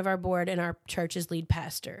chairman of our board and our church's lead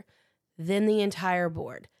pastor, then the entire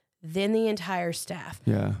board, then the entire staff.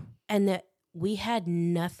 Yeah. And that we had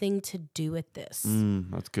nothing to do with this.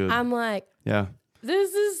 That's good. I'm like, yeah.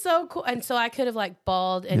 this is so cool. And so I could have like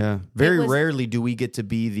bawled. And Yeah. Very rarely do we get to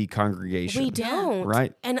be the congregation. we don't.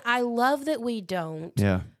 Right. And I love that we don't.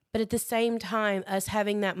 Yeah. But at the same time, us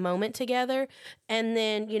having that moment together. And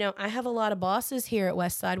then, you know, I have a lot of bosses here at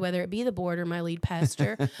Westside, whether it be the board or my lead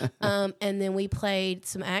pastor. And then we played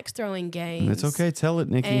some axe throwing games. It's okay. Tell it,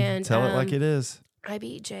 Nikki. And, Tell it like it is. I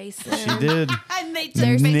beat Jason. She did. And they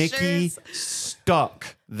took Nikki pictures.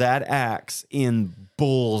 stuck that axe in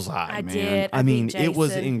bullseye, I man. did. I I mean, beat it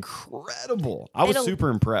was Jason. incredible. I was It'll- super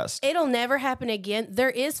impressed. It'll never happen again.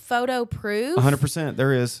 There is photo proof. 100%.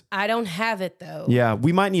 There is. I don't have it though. Yeah,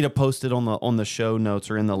 we might need to post it on the show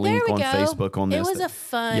notes or in the link There on we go. Facebook on this. It was a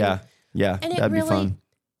fun. yeah, and it that'd really- be fun.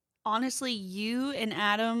 Honestly, you and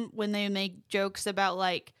Adam, when they make jokes about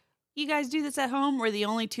like, you guys do this at home, were the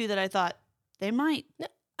only two that I thought they might.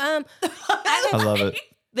 I love it.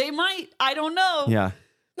 They might. I don't know. Yeah.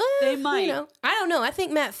 They might. You know, I don't know. I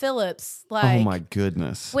think Matt Phillips, like, Oh my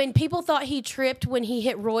goodness. when people thought he tripped when he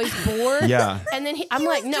hit Roy's board. Yeah. And then I'm He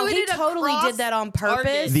like, was no, doing he it totally across did that on target.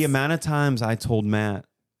 purpose. The amount of times I told Matt,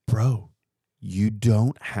 bro, you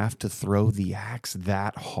don't have to throw the axe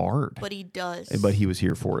that hard. But he does. But he was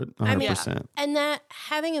here for it, 100%. I mean, and that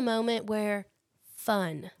having a moment where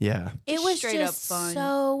fun. Yeah. It was Straight up just fun.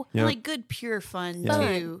 so Yep. Like good, pure fun, Yeah.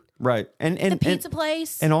 too. Right. And the pizza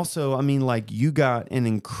place. and also, I mean, like you got an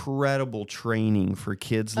incredible training for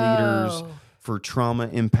kids leaders, Oh. for trauma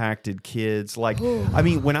impacted kids. Like, I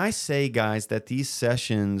mean, when I say, guys, that these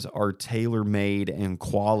sessions are tailor made and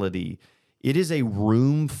quality, it is a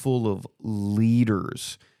room full of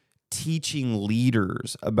leaders teaching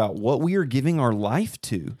leaders about what we are giving our life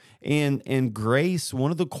to. And Grace,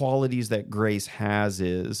 one of the qualities that Grace has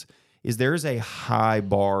is there's a high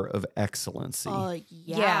bar of excellency.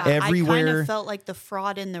 Yeah. Yeah. I Everywhere- kind of felt like the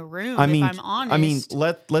fraud in the room, I mean, if I'm honest. I mean,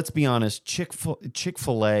 let's be honest.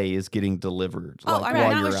 Chick-fil-A is getting delivered. oh, like, I while mean,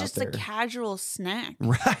 that you're was out just there. a casual snack.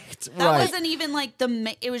 Right, That right. wasn't even like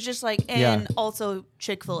it was just like, and also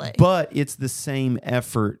Chick-fil-A. But it's the same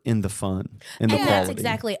effort in the fun and the And quality. that's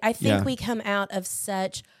exactly. I think Yeah. we come out of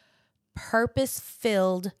such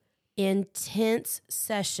purpose-filled, intense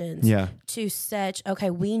sessions Yeah, to such, okay,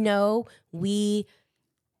 we know we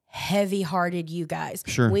heavy-hearted you guys.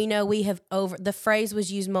 Sure. We know we have the phrase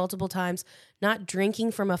was used multiple times, not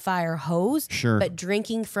drinking from a fire hose, Sure. but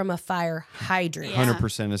drinking from a fire hydrant. Yeah.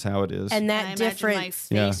 100% is how it is. And I that imagine my difference.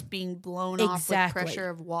 face being blown off with Exactly. pressure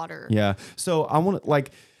of water. Yeah. So I want to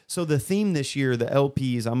so the theme this year, the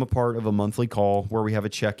LPs, I'm a part of a monthly call where we have a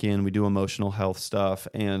check-in, we do emotional health stuff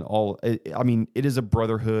and I mean, it is a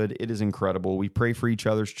brotherhood. It is incredible. We pray for each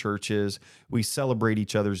other's churches. We celebrate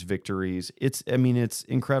each other's victories. It's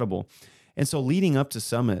incredible. And so leading up to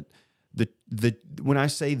Summit, the when I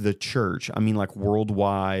say the church, I mean like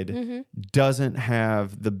worldwide, doesn't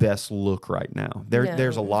have the best look right now. No.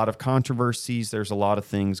 There's a lot of controversies. There's a lot of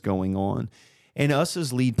things going on. And us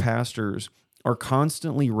as lead pastors are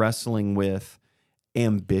constantly wrestling with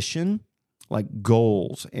ambition, like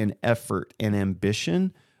goals and effort and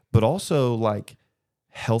ambition, but also like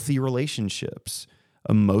healthy relationships,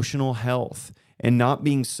 emotional health, and not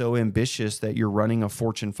being so ambitious that you're running a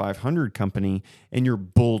Fortune 500 company and you're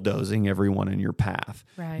bulldozing everyone in your path.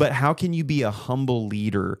 Right. But how can you be a humble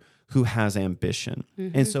leader who has ambition?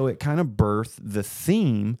 And so it kind of birthed the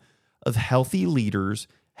theme of healthy leaders,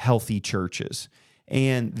 healthy churches.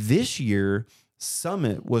 And this year,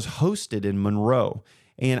 Summit was hosted in Monroe.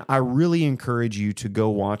 And I really encourage you to go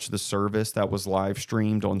watch the service that was live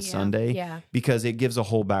streamed on Sunday Yeah. because it gives a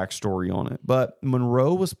whole backstory on it. But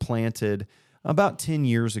Monroe was planted about 10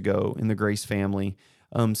 years ago in the Grace family.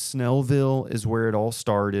 Snellville is where it all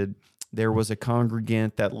started. There was a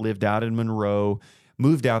congregant that lived out in Monroe,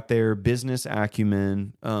 moved out there, business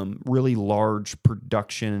acumen, really large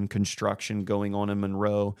production and construction going on in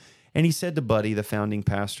Monroe. And he said to Buddy, the founding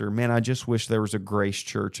pastor, man, I just wish there was a Grace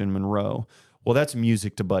Church in Monroe. Well, that's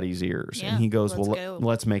music to Buddy's ears. Yeah, And he goes, let's well, go.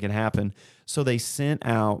 let's make it happen. So they sent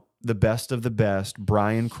out the best of the best,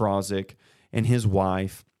 Brian Krozik and his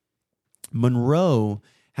wife. Monroe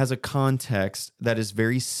has a context that is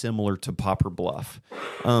very similar to Poplar Bluff.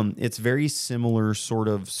 It's very similar sort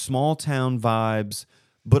of small town vibes,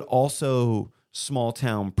 but also small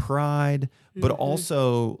town pride, but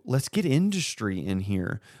also let's get industry in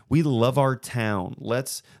here. We love our town.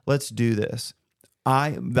 Let's do this.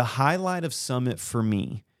 The highlight of Summit for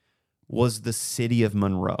me was the city of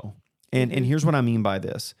Monroe. And here's what I mean by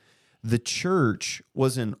this. The church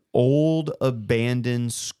was an old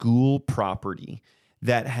abandoned school property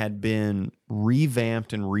that had been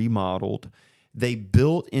revamped and remodeled, they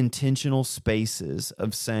built intentional spaces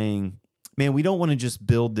of saying, man, we don't want to just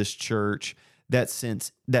build this church that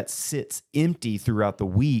sits empty throughout the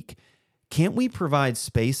week. Can't we provide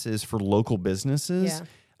spaces for local businesses? Yeah.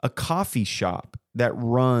 A coffee shop that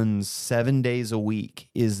runs 7 days a week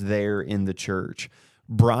is there in the church.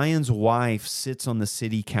 Brian's wife sits on the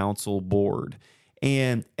city council board.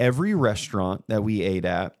 And every restaurant that we ate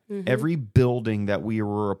at, every building that we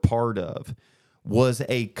were a part of was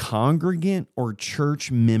a congregant or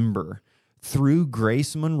church member through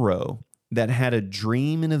Grace Monroe that had a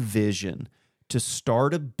dream and a vision to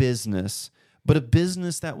start a business, but a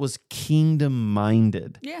business that was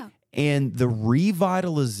kingdom-minded. Yeah. And the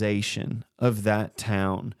revitalization of that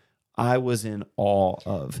town, I was in awe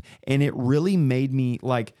of. And it really made me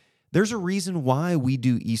like, there's a reason why we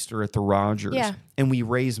do Easter at the Rogers and we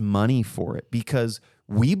raise money for it, because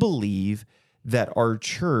we believe that our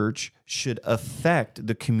church should affect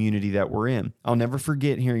the community that we're in. I'll never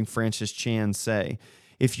forget hearing Francis Chan say,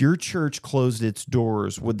 if your church closed its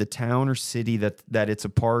doors, would the town or city that it's a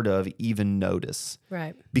part of even notice?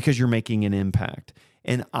 Right. Because you're making an impact.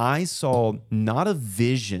 And I saw not a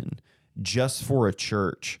vision just for a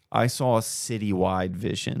church. I saw a citywide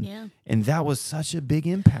vision. Yeah. And that was such a big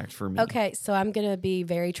impact for me. Okay, so I'm going to be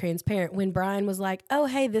very transparent. When Brian was like, oh,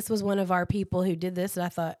 hey, this was one of our people who did this, and I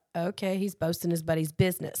thought, okay, he's boasting his buddy's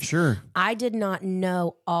business. Sure. I did not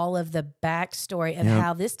know all of the backstory of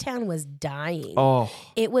how this town was dying. Oh.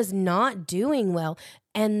 It was not doing well.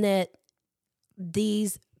 And that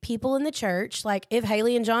these people in the church, like if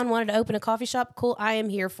Haley and John wanted to open a coffee shop, cool, I am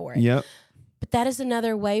here for it. Yep. But that is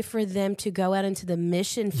another way for them to go out into the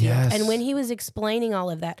mission field. Yes. And when he was explaining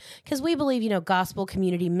all of that, because we believe, gospel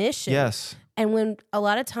community mission. Yes. And when a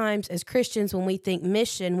lot of times as Christians, when we think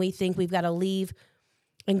mission, we think we've got to leave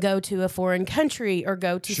and go to a foreign country or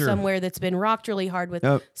go to somewhere that's been rocked really hard with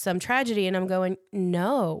some tragedy. And I'm going,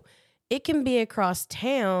 no, it can be across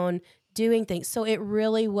town doing things. So it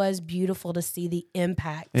really was beautiful to see the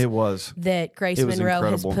impact It was. that Grace It was Monroe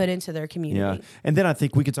incredible. has put into their community. Yeah. And then I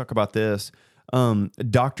think we could talk about this.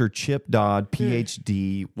 Dr. Chip Dodd,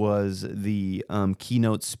 PhD, was the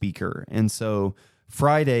keynote speaker. And so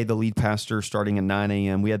Friday, the lead pastor, starting at 9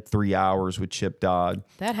 a.m., we had 3 hours with Chip Dodd.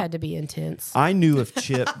 That had to be intense. I knew of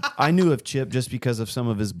Chip. I knew of Chip just because of some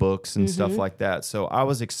of his books and stuff like that. So I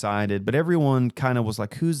was excited, but everyone kind of was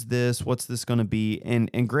like, who's this? What's this going to be?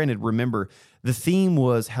 And granted, remember, the theme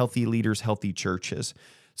was healthy leaders, healthy churches.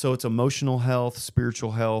 So it's emotional health,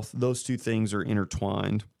 spiritual health. Those two things are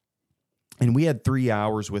intertwined. And we had 3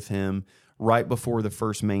 hours with him right before the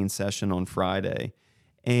first main session on Friday.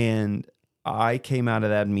 And I came out of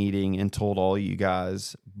that meeting and told all you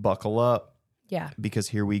guys, buckle up. Yeah. Because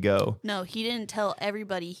here we go. No, he didn't tell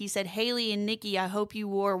everybody. He said, Haley and Nikki, I hope you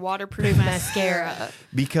wore waterproof mascara.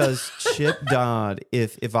 Because Chip Dodd,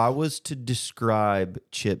 if I was to describe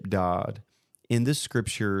Chip Dodd, in the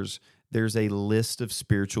scriptures, there's a list of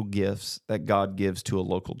spiritual gifts that God gives to a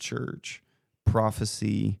local church.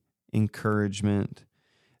 Prophecy, encouragement.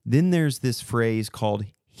 Then there's this phrase called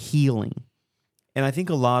healing. And I think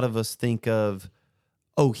a lot of us think of,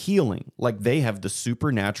 healing, like they have the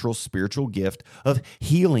supernatural spiritual gift of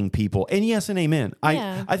healing people. And yes and amen.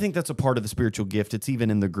 Yeah. I think that's a part of the spiritual gift. It's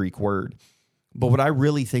even in the Greek word. But what I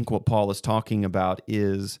really think what Paul is talking about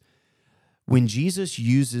is when Jesus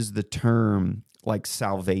uses the term like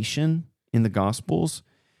salvation in the Gospels,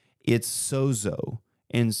 it's sozo.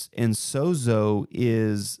 And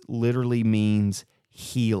sozo literally means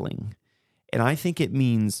healing. And I think it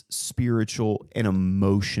means spiritual and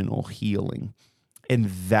emotional healing. And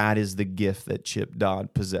that is the gift that Chip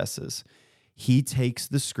Dodd possesses. He takes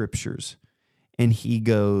the scriptures and he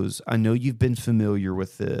goes, I know you've been familiar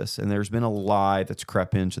with this, and there's been a lie that's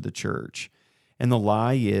crept into the church. And the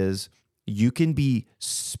lie is you can be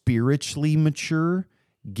spiritually mature,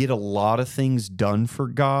 get a lot of things done for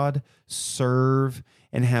God, serve,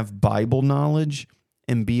 and have Bible knowledge,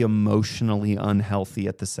 and be emotionally unhealthy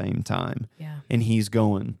at the same time. Yeah. And he's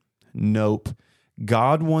going, nope.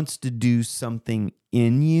 God wants to do something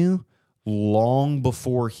in you long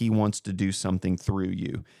before he wants to do something through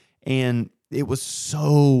you. And it was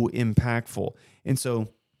so impactful. And so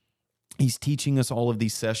he's teaching us all of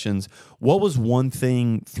these sessions. What was one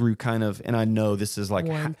thing through kind of, and I know this is like,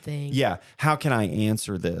 One thing. Yeah, how can I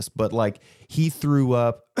answer this? But like he threw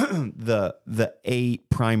up the 8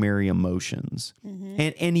 primary emotions.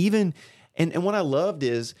 And even and what I loved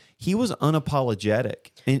is he was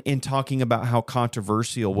unapologetic in talking about how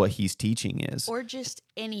controversial what he's teaching is. Or just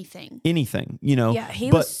anything. Anything, you know. Yeah, he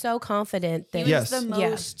But- was so confident that He was Yes. the Yeah.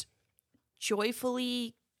 most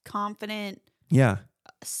joyfully confident, Yeah.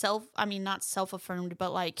 not self-affirmed,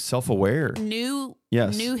 but like Self-aware. knew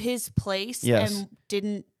Yes. his place Yes. and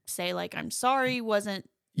didn't say like, I'm sorry, wasn't.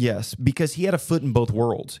 Yes, because he had a foot in both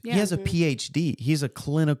worlds. Yeah. He has a PhD. He's a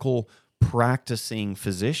clinical practicing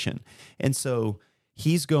physician. And so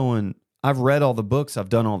he's going, I've read all the books, I've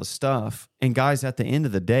done all the stuff. And guys, at the end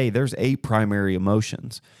of the day, there's 8 primary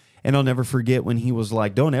emotions. And I'll never forget when he was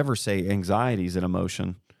like, don't ever say anxiety is an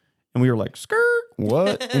emotion. And we were like, skirt,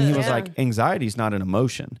 what? And he was Yeah. like, anxiety is not an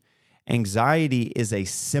emotion. Anxiety is a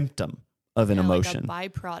symptom of an emotion.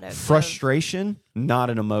 Like a byproduct. of- Frustration, not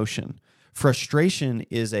an emotion. Frustration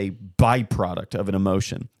is a byproduct of an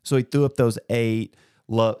emotion. So he threw up those 8,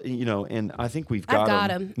 and I think we've got I've got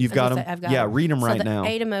them. them. You've got them? I've got Yeah, 'em. read them So right the now.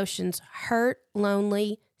 8 emotions: hurt,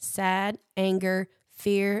 lonely, sad, anger,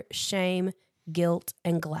 fear, shame, guilt,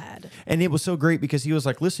 and glad. And it was so great because he was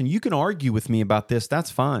like, listen, you can argue with me about this.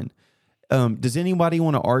 That's fine. Does anybody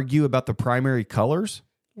want to argue about the primary colors?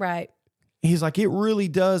 Right. He's like, it really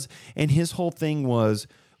does. And his whole thing was,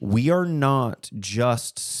 we are not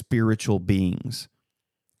just spiritual beings.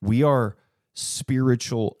 We are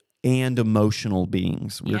spiritual and emotional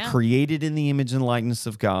beings. We're Yeah. created in the image and likeness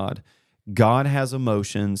of God. God has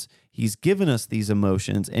emotions. He's given us these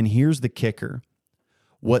emotions. And here's the kicker.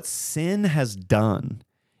 What sin has done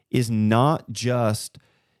is not just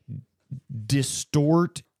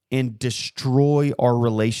distort and destroy our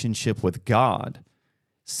relationship with God.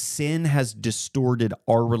 Sin has distorted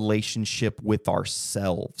our relationship with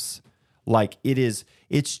ourselves. Like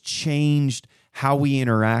it's changed how we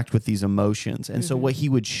interact with these emotions. And so what he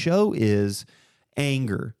would show is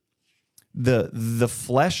anger. The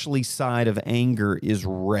fleshly side of anger is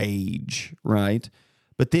rage, right?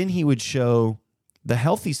 But then he would show the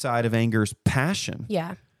healthy side of anger is passion.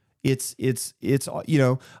 Yeah. It's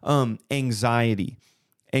anxiety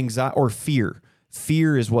or fear.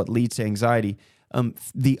 Fear is what leads to anxiety.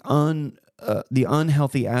 The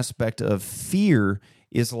unhealthy aspect of fear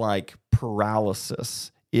is like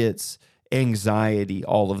paralysis. It's anxiety,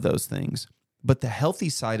 all of those things. But the healthy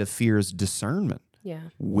side of fear is discernment, Yeah.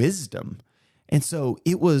 wisdom. And so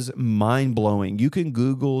it was mind-blowing. You can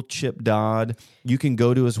Google Chip Dodd. You can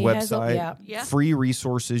go to his He has website. Yeah. Free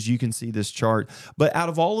resources. You can see this chart. But out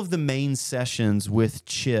of all of the main sessions with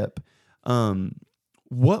Chip,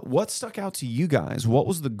 what stuck out to you guys? What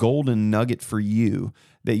was the golden nugget for you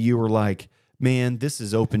that you were like, man, this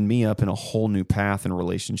has opened me up in a whole new path in a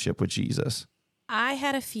relationship with Jesus? I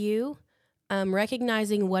had a few.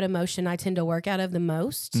 Recognizing what emotion I tend to work out of the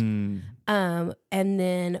most, and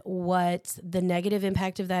then what the negative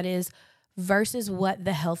impact of that is versus what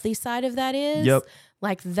the healthy side of that is. Yep.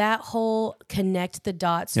 Like that whole connect the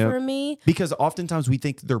dots Yep. for me. Because oftentimes we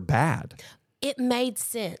think they're bad. It made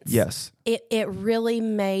sense. Yes. It really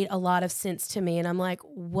made a lot of sense to me. And I'm like,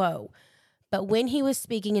 whoa. But when he was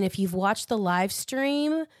speaking, and if you've watched the live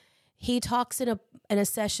stream, he talks in a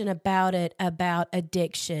session about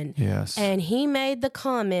addiction. Yes. And he made the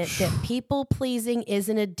comment that people pleasing is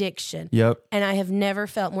an addiction. Yep. And I have never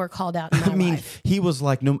felt more called out in my I mean, life. he was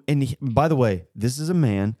like, no. And by the way, this is a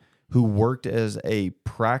man who worked as a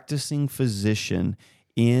practicing physician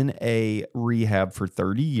in a rehab for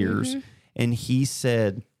 30 years. And he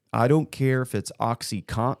said, I don't care if it's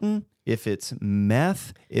OxyContin, if it's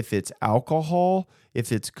meth, if it's alcohol,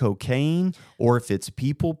 if it's cocaine, or if it's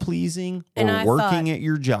people pleasing or And I working thought, at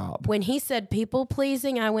your job. When he said people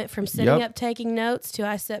pleasing, I went from sitting Yep. up taking notes to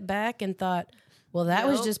I sat back and thought, well, that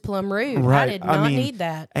was Nope. just plumb rude. I Right. did I not mean, need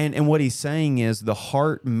that. And what he's saying is the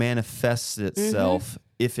heart manifests itself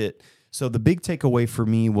so the big takeaway for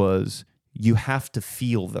me was you have to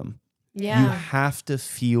feel them. Yeah. You have to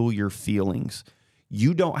feel your feelings.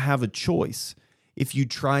 You don't have a choice. If you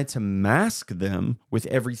try to mask them with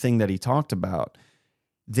everything that he talked about,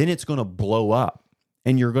 then it's going to blow up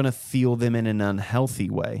and you're going to feel them in an unhealthy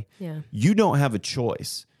way. Yeah. You don't have a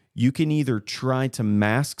choice. You can either try to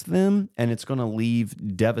mask them and it's going to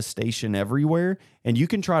leave devastation everywhere, and you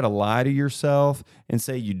can try to lie to yourself and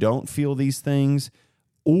say you don't feel these things,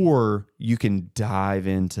 or you can dive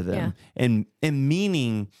into them. And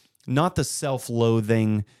meaning not the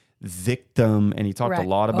self-loathing victim, and he talked a Right.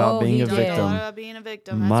 lot about Oh, being he a did. victim. About being a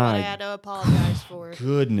victim. That's My what I had to apologize for.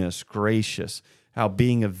 Goodness gracious, how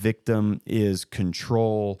being a victim is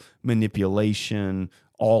control, manipulation,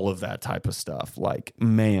 all of that type of stuff. Like,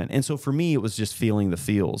 man. And so for me, it was just feeling the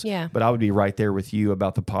feels. Yeah. But I would be right there with you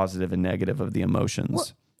about the positive and negative of the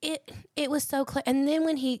emotions. Well, it was so clear. And then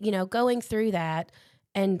when he, going through that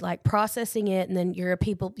and like processing it, and then you're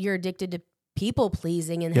addicted to people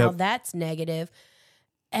pleasing and how Yep. that's negative.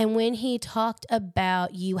 And when he talked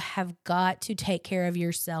about you have got to take care of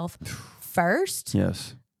yourself first,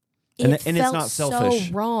 Yes. And it it's felt not selfish.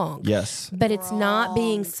 so wrong. Yes. But it's not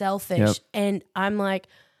being Wrong. selfish. Yep. And I'm like,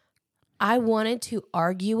 I wanted to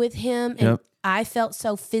argue with him, and Yep. I felt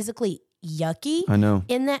so physically yucky I know.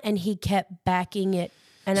 in that, and he kept backing it.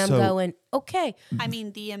 And I'm So- going, okay. I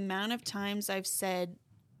mean, the amount of times I've said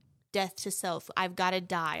death to self, I've got to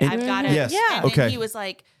die. And- I've got to. Yes. Yeah. And Okay. then he was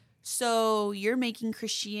like, so you're making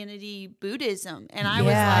Christianity Buddhism. And I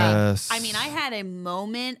Yeah. was like, I mean, I had a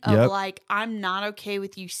moment of Yep. like, I'm not okay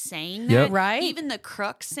with you saying that. Yep. Right. Even the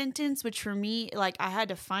crux sentence, which for me, like, I had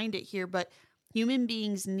to find it here, but human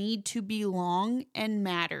beings need to belong and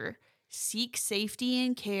matter, seek safety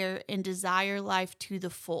and care, and desire life to the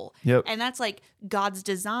full. Yep. And that's like God's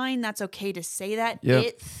design. That's okay to say that. Yep.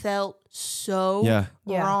 It felt so Yeah.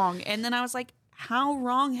 Yeah. wrong. And then I was like, how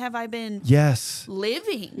wrong have I been Yes.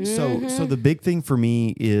 living? So the big thing for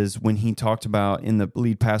me is when he talked about in the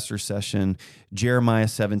lead pastor session, Jeremiah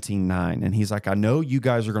 17:9. And he's like, I know you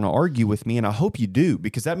guys are going to argue with me, and I hope you do,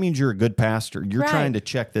 because that means you're a good pastor. You're Right. trying to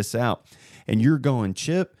check this out. And you're going,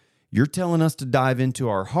 Chip, you're telling us to dive into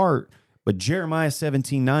our heart. But Jeremiah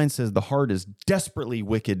 17:9 says the heart is desperately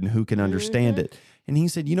wicked, and who can understand it? And he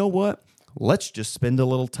said, you know what? Let's just spend a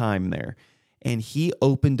little time there. And he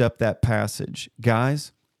opened up that passage.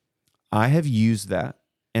 Guys, I have used that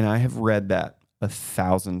and I have read that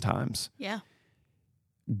 1,000 times. Yeah.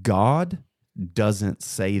 God doesn't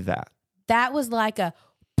say that. That was like a,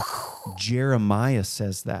 Jeremiah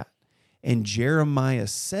says that. And Jeremiah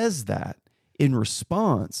says that in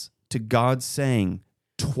response to God saying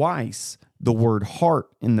twice the word heart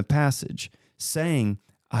in the passage, saying,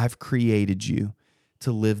 I've created you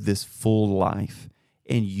to live this full life,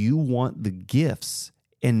 and you want the gifts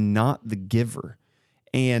and not the giver.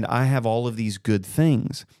 And I have all of these good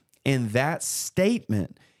things. And that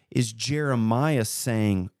statement is Jeremiah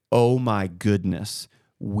saying, oh my goodness,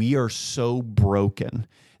 we are so broken.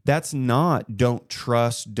 That's not don't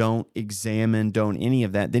trust, don't examine, don't any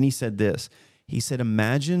of that. Then he said this. He said,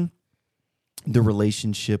 imagine the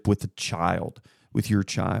relationship with a child, with your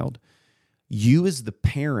child. You as the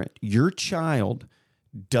parent, your child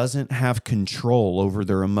doesn't have control over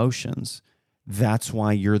their emotions. That's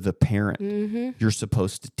why you're the parent. You're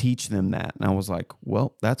supposed to teach them that. And I was like,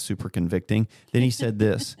 well, that's super convicting. Then he said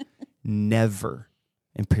this, never,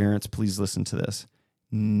 and parents, please listen to this,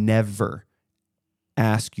 never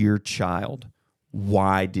ask your child,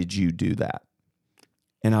 why did you do that?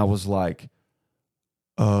 And I was like,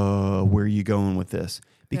 where are you going with this?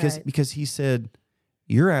 Because he said,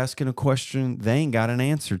 you're asking a question they ain't got an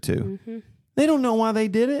answer to. They don't know why they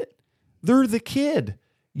did it. They're the kid.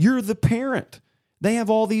 You're the parent. They have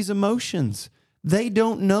all these emotions. They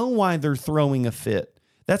don't know why they're throwing a fit.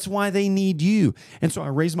 That's why they need you. And so I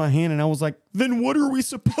raised my hand and I was like, then what are we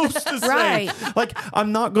supposed to say? Right. Like,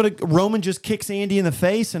 I'm not going to, Roman just kicks Andy in the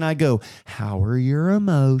face and I go, how are your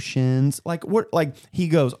emotions? Like, what? Like, he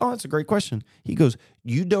goes, oh, that's a great question. He goes,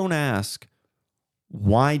 you don't ask,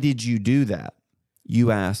 why did you do that?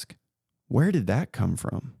 You ask, where did that come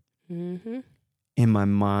from? And my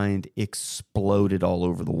mind exploded all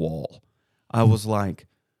over the wall. I was like,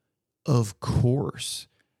 of course,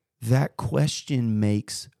 that question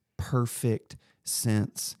makes perfect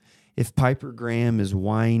sense. If Piper Graham is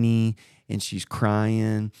whiny and she's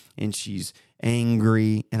crying and she's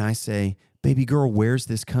angry, and I say, baby girl, where's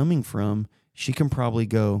this coming from? She can probably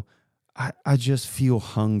go, I just feel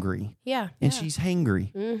hungry. yeah. And she's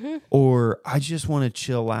hangry. Mm-hmm. Or I just want to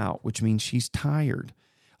chill out, which means she's tired.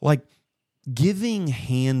 Like, giving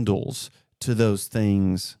handles to those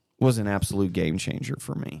things was an absolute game changer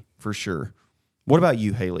for me, for sure. What about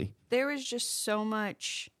you, Haley? There was just so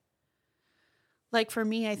much, like for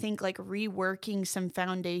me, I think like reworking some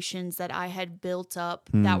foundations that I had built up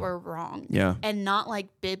that were wrong. Yeah. And not like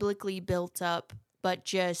biblically built up, but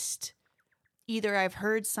just either I've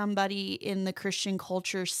heard somebody in the Christian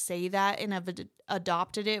culture say that and have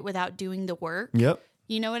adopted it without doing the work. Yep.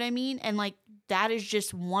 You know what I mean? And like that is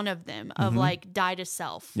just one of them of like die to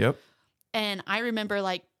self. Yep. And I remember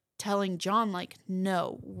like telling John, like,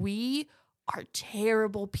 no, we are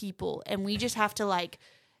terrible people and we just have to like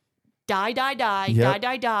die,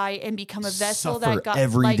 Yep. and become a vessel Suffer that God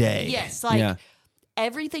every like, day. Yes, like Yeah.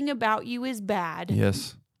 everything about you is bad.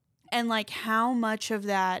 Yes. And like how much of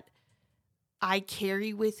that I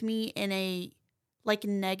carry with me in a like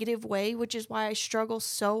negative way, which is why I struggle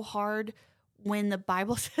so hard when the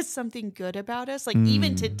Bible says something good about us. Like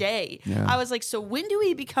even today, Yeah. I was like, so when do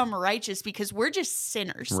we become righteous? Because we're just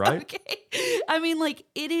sinners. Right. Okay. I mean, like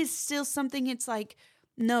it is still something, it's like,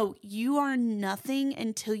 no, you are nothing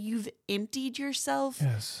until you've emptied yourself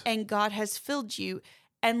Yes. and God has filled you.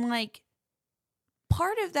 And like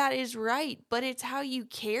part of that is right, but it's how you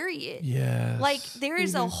carry it. Yes. Like there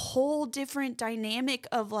is a whole different dynamic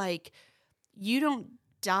of like, you don't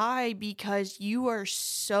die because you are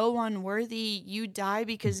so unworthy. You die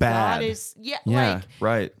because Bad. God is, Yeah,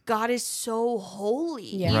 right. God is so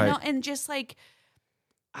holy, Yeah. you Right. know, and just like,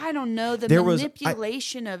 I don't know, the There was-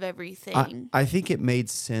 manipulation of everything. I think it made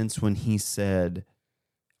sense when he said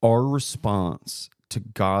our response to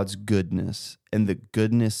God's goodness and the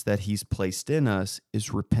goodness that he's placed in us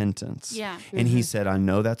is repentance. Yeah. And he said, I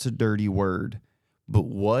know that's a dirty word, but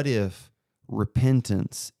what if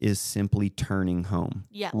repentance is simply turning home?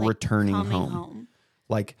 Yeah. Like returning coming home.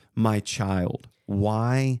 Like, my child,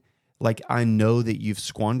 why? Like, I know that you've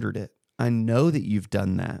squandered it. I know that you've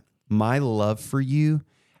done that. My love for you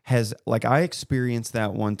has, like, I experienced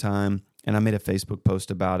that one time, and I made a Facebook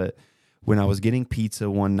post about it. When I was getting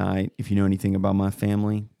pizza one night, if you know anything about my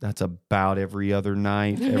family, that's about every other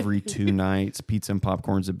night, every 2 nights. Pizza and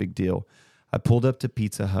popcorn's a big deal. I pulled up to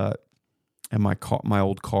Pizza Hut, and my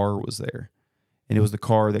old car was there. And it was the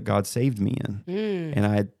car that God saved me in. And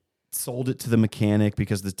I had sold it to the mechanic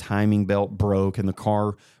because the timing belt broke, and the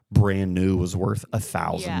car brand new was worth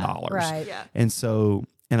 $1,000. Right. Yeah. And so,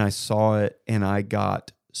 and I saw it, and I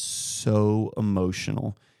got so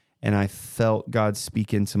emotional. And I felt God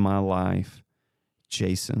speak into my life,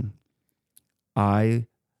 Jason, I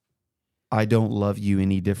don't love you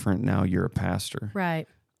any different now you're a pastor. Right.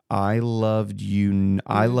 I loved you.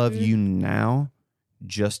 I love you now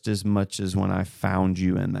just as much as when I found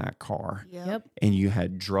you in that car. Yep. And you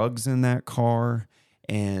had drugs in that car,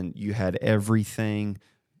 and you had everything.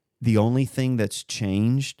 The only thing that's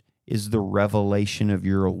changed is the revelation of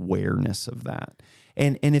your awareness of that.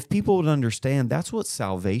 And if people would understand, that's what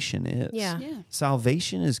salvation is. Yeah. Yeah.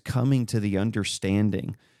 Salvation is coming to the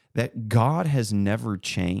understanding that God has never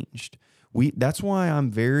changed. That's why I'm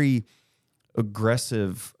very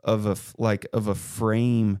aggressive of a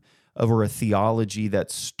frame or a theology that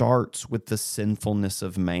starts with the sinfulness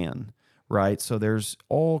of man, right? So there's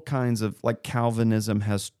all kinds of, like, Calvinism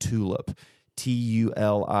has TULIP,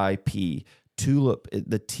 TULIP. TULIP,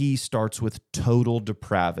 the T starts with total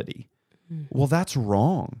depravity. Well, that's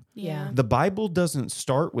wrong. Yeah. The Bible doesn't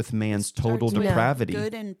start with man's total Starts with depravity.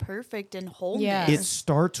 good and perfect and wholeness. Yeah. It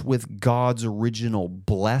starts with God's original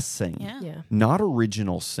blessing, Yeah. Yeah. not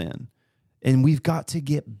original sin. And we've got to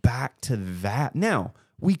get back to that. Now,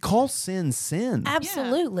 we call sin sin.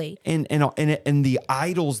 Absolutely. And the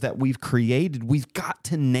idols that we've created, we've got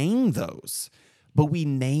to name those. But we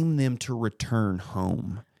name them to return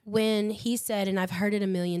home. When he said, and I've heard it a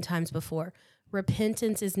million times before,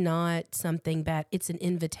 repentance is not something bad, it's an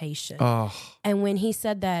invitation. Oh, And when he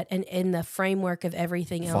said that, and in the framework of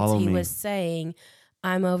everything else, Follow he me. was saying,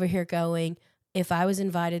 I'm over here going, if I was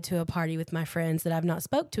invited to a party with my friends that I've not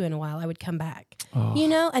spoke to in a while, I would come back. You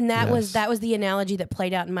know, and that was the analogy that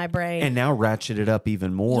played out in my brain. and now ratchet it up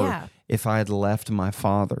even more. Yeah. If I had left my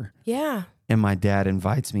father yeah. and my dad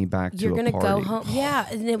invites me back You're to going a to party. go home. Yeah.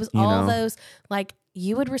 And it was You all know? those, like,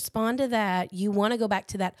 you would respond to that. You want to go back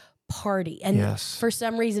to that party. And Yes. for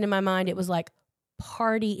some reason in my mind, it was like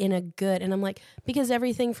party in a good. And I'm like, because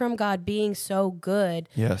everything from God being so good,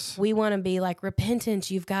 Yes. we want to be like repentance.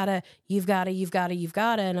 You've got to.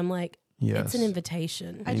 And I'm like, Yes. it's an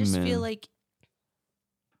invitation. I just Amen. feel like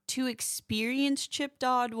to experience Chip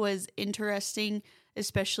Dodd was interesting,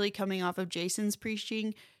 especially coming off of Jason's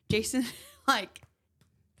preaching. Jason, like,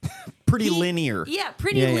 Pretty he- linear. yeah,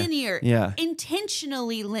 pretty Yeah, yeah. linear. Yeah.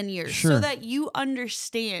 Intentionally linear Sure. so that you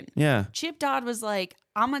understand. Yeah. Chip Dodd was like,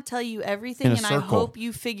 I'm going to tell you everything In a and I circle. hope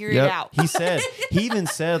you figure Yep. it out. He even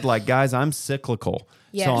said, like, guys, I'm cyclical.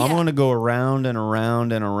 Yeah. So I'm Yeah. going to go around and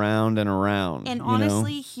around and around and around. And you know?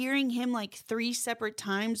 honestly, hearing him like 3 separate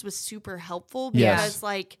times was super helpful Yes. because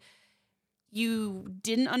like you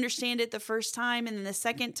didn't understand it the first time, and then the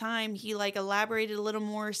second time he like elaborated a little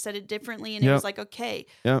more, said it differently, and it Yep. was like okay.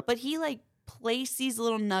 Yep. But he like placed these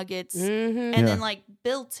little nuggets Mm-hmm. and Yeah. then like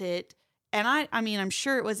built it. And I mean, I'm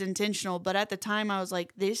sure it was intentional, but at the time I was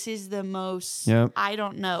like, this is the most, Yep. I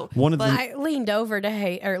don't know. One of But the I leaned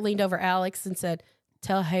over Alex and said,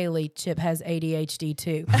 "Tell Haley Chip has ADHD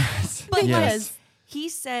too." But Yes. he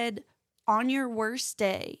said, on your worst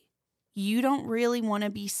day, you don't really want to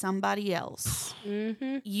be somebody else.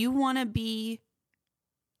 Mm-hmm. You want to be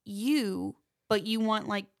you, but you want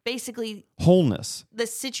like basically wholeness. the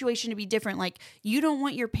situation to be different. Like you don't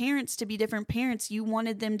want your parents to be different parents. You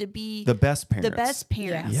wanted them to be The best parents. the best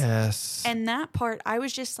parents. Yes. And that part, I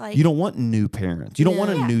was just like, you don't want new parents. You don't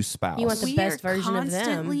want a Yeah. new spouse. You want the we best are version of them.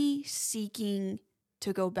 constantly seeking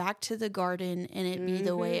to go back to the garden and it be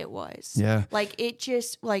the way it was. Yeah. Like it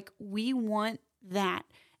just like we want that.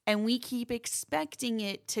 And we keep expecting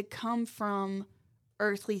it to come from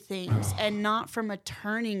earthly things and not from a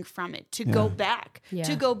turning from it, to go back,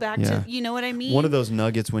 to, you know what I mean? One of those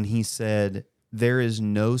nuggets when he said, there is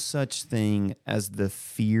no such thing as the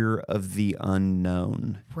fear of the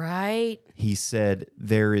unknown. Right. He said,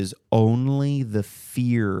 there is only the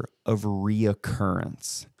fear of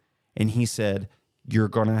reoccurrence. And he said, you're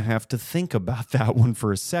going to have to think about that one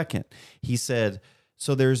for a second. He said,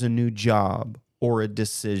 so there's a new job or a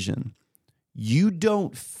decision. You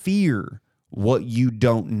don't fear what you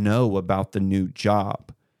don't know about the new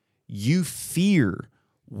job. You fear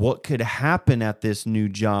what could happen at this new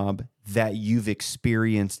job that you've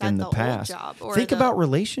experienced in the past. Think about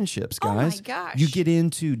relationships, guys. Oh my gosh. You get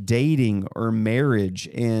into dating or marriage,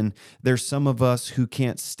 and there's some of us who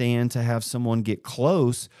can't stand to have someone get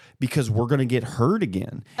close because we're going to get hurt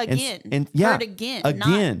again. Hurt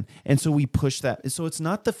again. And so we push that. So it's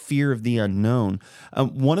not the fear of the unknown.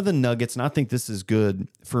 One of the nuggets, and I think this is good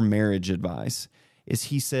for marriage advice, is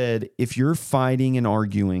he said, if you're fighting and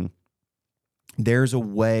arguing, there's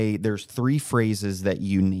 3 phrases that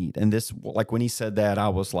you need. And this, like when he said that, I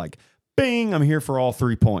was like, bing, I'm here for all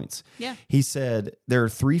 3 points. Yeah. He said, there are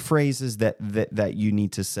 3 phrases that you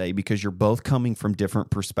need to say because you're both coming from different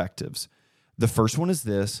perspectives. The first one is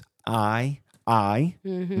this: I,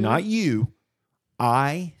 not you,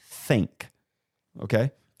 I think.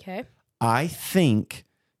 Okay? Okay. I think,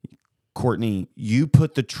 Courtney, you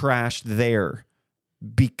put the trash there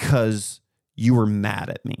because you were mad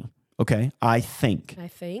at me. Okay, I think.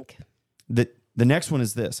 The next one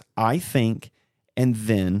is this: I think, and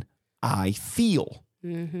then I feel.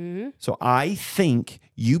 Mm-hmm. So I think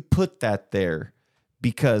you put that there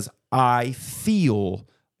because I feel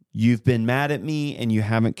you've been mad at me and you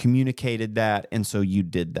haven't communicated that, and so you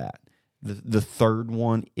did that. The third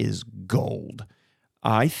one is gold.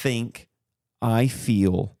 I think, I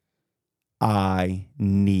feel, I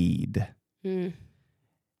need.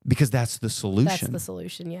 Because that's the solution. That's the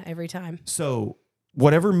solution, yeah, every time. So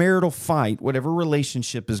whatever marital fight, whatever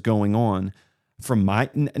relationship is going on,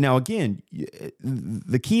 now again,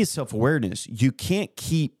 the key is self-awareness. You can't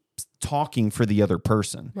keep talking for the other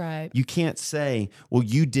person. Right. You can't say, well,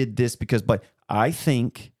 you did this but I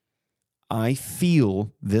think, I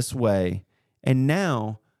feel this way, and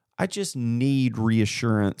now I just need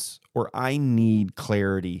reassurance, or I need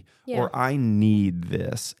clarity, or I need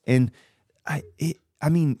this. And I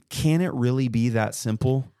mean, can it really be that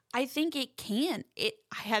simple? I think it can. I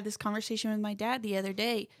had this conversation with my dad the other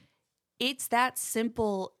day. It's that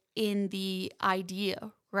simple in the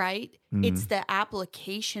idea, right? It's the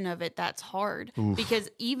application of it that's hard. Oof. Because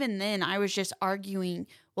even then I was just arguing,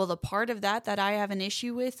 well, the part of that I have an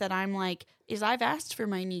issue with, that I'm like, is I've asked for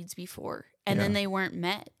my needs before and then they weren't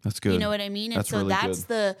met. That's good. You know what I mean? That's and so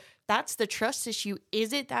really that's the trust issue.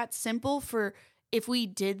 Is it that simple for, if we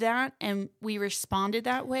did that and we responded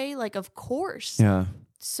that way, like, of course. Yeah.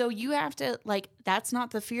 So you have to, like, that's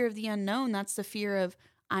not the fear of the unknown. That's the fear of,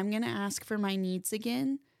 I'm going to ask for my needs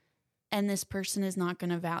again, and this person is not going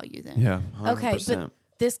to value them. Yeah. 100%. Okay, but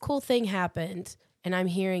this cool thing happened, and I'm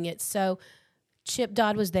hearing it. So Chip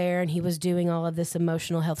Dodd was there, and he was doing all of this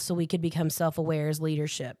emotional health so we could become self-aware as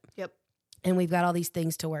leadership. Yep. And we've got all these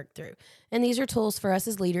things to work through. And these are tools for us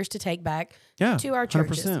as leaders to take back to our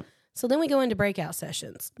churches. 100%. So then we go into breakout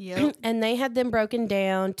sessions. Yep. And they had them broken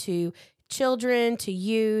down to children, to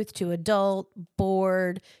youth, to adult,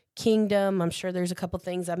 board, kingdom. I'm sure there's a couple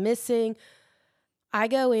things I'm missing. I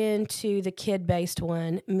go into the kid-based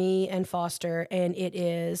one, me and Foster, and it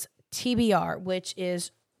is TBR, which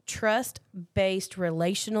is trust-based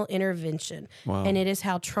relational intervention. Wow. And it is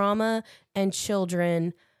how trauma and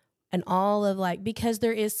children and all of, like, because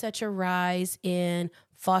there is such a rise in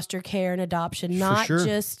foster care and adoption, not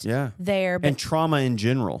just there, but and trauma in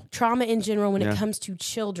general. Trauma in general when it comes to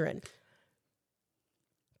children.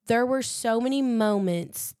 There were so many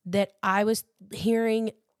moments that I was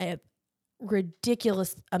hearing a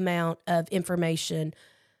ridiculous amount of information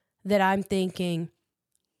that I'm thinking,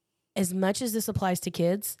 as much as this applies to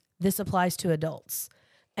kids, this applies to adults.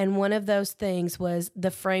 And one of those things was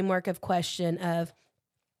the framework of question of,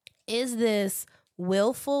 is this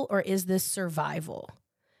willful or is this survival?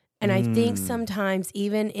 And I think sometimes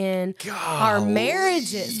even in our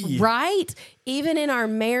marriages, right? Even in our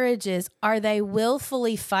marriages, are they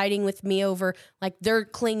willfully fighting with me over, like, they're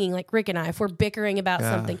clinging, like Rick and I, if we're bickering about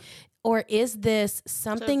something? Or is this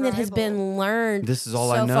something that has been learned This is all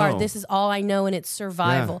so I know. far? This is all I know, and it's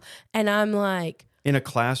survival. And I'm like... In a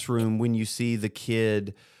classroom, when you see the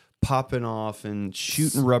kid popping off and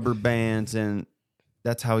shooting rubber bands, and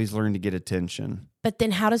that's how he's learned to get attention. But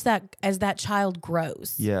then how does that, as that child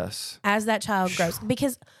grows? Yes. As that child grows.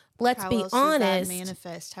 Because let's How be else does that honest.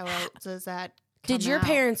 manifest? How else does that Did come your out?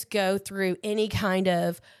 parents go through any kind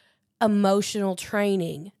of emotional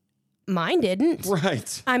training? Mine didn't.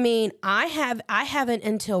 Right. I mean, I haven't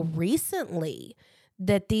until recently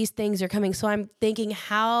that these things are coming. So I'm thinking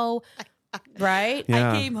how, right?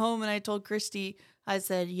 Yeah. I came home and I told Christy, I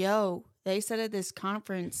said, yo, they said at this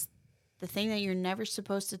conference, the thing that you're never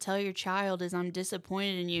supposed to tell your child is I'm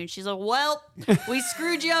disappointed in you. And she's like, well, we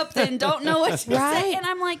screwed you up then. Don't know what to Right. say. And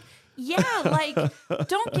I'm like, yeah, like,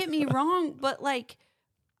 don't get me wrong, but like,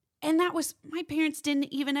 and that was, my parents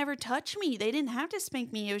didn't even ever touch me. They didn't have to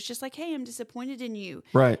spank me. It was just like, hey, I'm disappointed in you.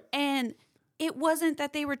 Right. And it wasn't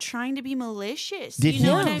that they were trying to be malicious. Did You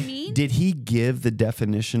know he, what I mean? Did he give the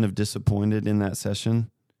definition of disappointed in that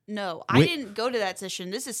session? No, I With- didn't go to that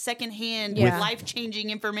session. This is secondhand, Yeah. life-changing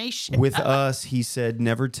information. With us, he said,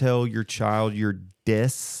 never tell your child you're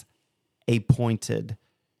disappointed,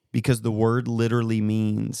 because the word literally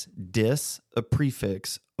means a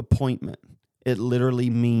prefix, appointment. It literally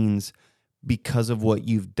means because of what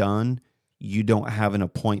you've done, you don't have an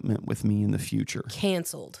appointment with me in the future.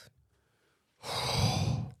 Canceled.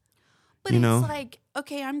 But You it's know? like,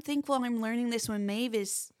 okay, I'm thankful I'm learning this when Maeve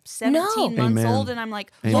is 17 No. months Amen. old, and I'm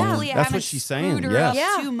like, Amen. hopefully I That's haven't what she's saying, screwed her yeah. up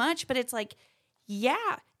Yeah. too much. But it's like, yeah.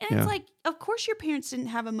 And Yeah. it's like, of course your parents didn't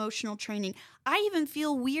have emotional training. I even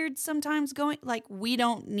feel weird sometimes going, like, we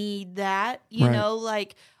don't need that, you Right. know,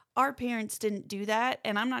 like, our parents didn't do that.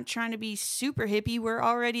 And I'm not trying to be super hippie. We're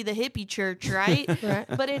already the hippie church, right? Right.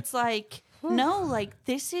 But it's like, no, like,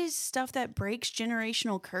 this is stuff that breaks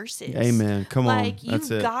generational curses. Amen. Come on. Like That's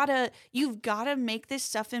it. you've gotta make this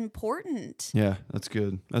stuff important. Yeah, that's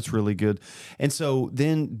good. That's really good. And so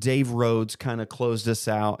then Dave Rhodes kind of closed us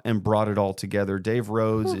out and brought it all together. Dave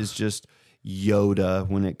Rhodes is just Yoda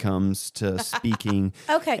when it comes to speaking.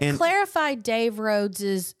 Okay, And- clarify Dave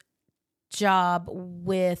Rhodes's job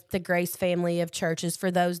with the Grace family of churches for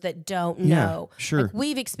those that don't Yeah, know. sure. Like,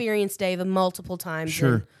 we've experienced Dave multiple times.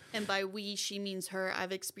 Sure. And by we, she means her.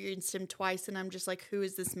 I've experienced him twice, and I'm just like, who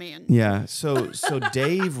is this man? Yeah. So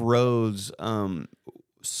Dave Rhodes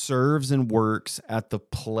serves and works at the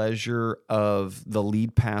pleasure of the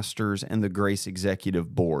lead pastors and the Grace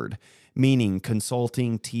Executive Board, meaning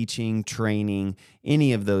consulting, teaching, training,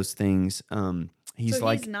 any of those things. He's So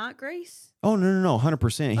like, he's not Grace? oh, no,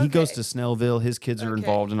 100%. He goes Okay. to Snellville. His kids are Okay.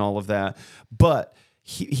 involved in all of that. But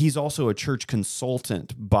he's also a church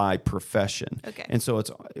consultant by profession. Okay. And so it's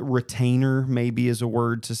retainer maybe is a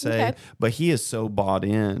word to say, Okay. but he is so bought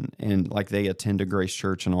in, and like they attend a Grace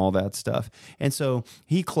Church and all that stuff. And so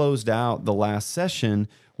he closed out the last session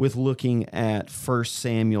with looking at 1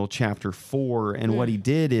 Samuel chapter 4. And what he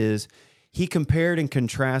did is he compared and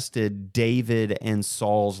contrasted David and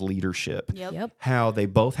Saul's leadership. Yep. How they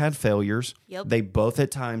both had failures. Yep. They both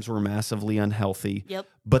at times were massively unhealthy. Yep.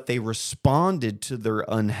 But they responded to their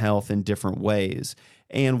unhealth in different ways.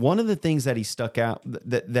 And one of the things that he stuck out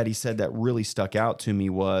that he said that really stuck out to me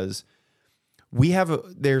was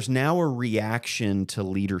there's now a reaction to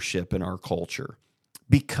leadership in our culture.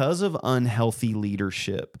 Because of unhealthy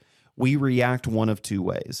leadership, we react one of two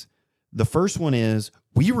ways. The first one is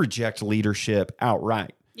we reject leadership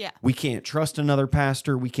outright. Yeah. We can't trust another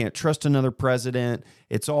pastor. We can't trust another president.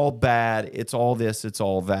 It's all bad. It's all this. It's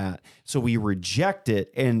all that. So we reject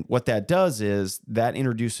it. And what that does is that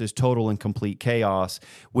introduces total and complete chaos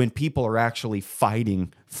when people are actually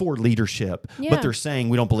fighting for leadership, Yeah. but they're saying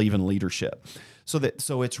we don't believe in leadership.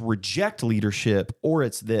 So it's reject leadership, or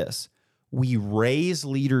it's this. We raise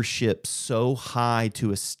leadership so high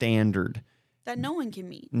to a standard That no one can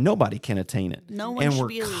meet. nobody can attain it. No one and should we're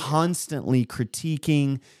be a leader. constantly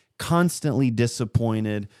critiquing, constantly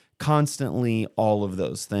disappointed, constantly all of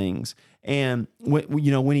those things. And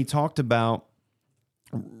when he talked about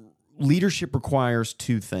leadership requires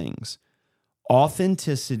two things: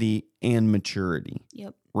 authenticity and maturity,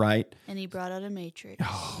 Yep. right? And he brought out a matrix.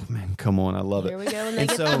 Oh man, come on, I love Here it. we go, and they And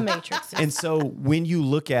get so- the matrix. And so when you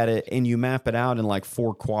look at it and you map it out in like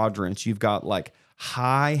 4 quadrants, you've got like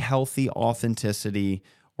high, healthy authenticity,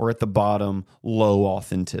 or at the bottom, low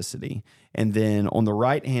authenticity. And then on the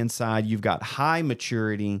right-hand side, you've got high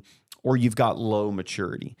maturity, or you've got low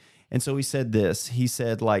maturity. And so he said this. He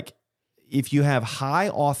said, like, if you have high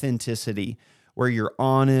authenticity, where you're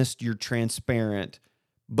honest, you're transparent,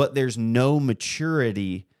 but there's no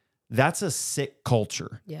maturity, that's a sick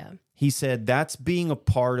culture. Yeah. He said that's being a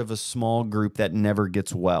part of a small group that never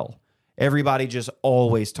gets well. Everybody just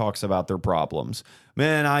always talks about their problems.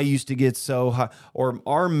 Man, I used to get so high, or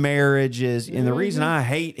our marriage is, and the reason I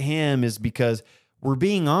hate him is because we're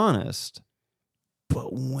being honest.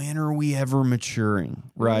 but when are we ever maturing,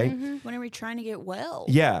 right? When are we trying to get well?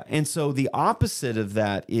 Yeah. And so the opposite of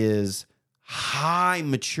that is high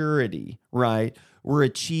maturity, right? We're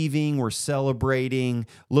achieving, we're celebrating,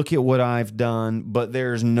 look at what I've done, but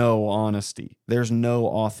there's no honesty. There's no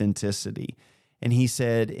authenticity. And he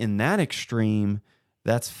said, in that extreme,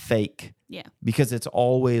 that's fake. Yeah. Because it's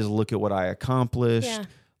always look at what I accomplished, Yeah.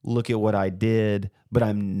 look at what I did, but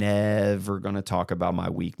I'm never going to talk about my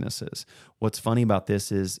weaknesses. What's funny about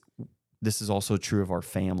this is also true of our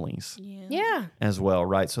families Yeah. as well,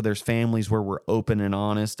 right? So there's families where we're open and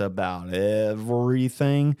honest about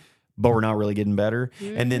everything, but we're not really getting better.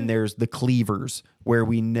 And then there's the cleavers where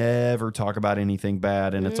we never talk about anything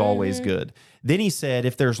bad and it's always good. Then he said,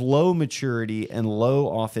 if there's low maturity and low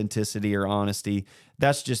authenticity or honesty,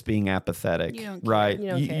 that's just being apathetic, You don't care. right? You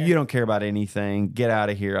don't care. You don't care about anything. Get out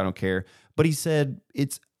of here. I don't care. But he said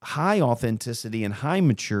it's high authenticity and high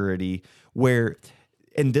maturity where,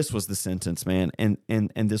 and this was the sentence, man, and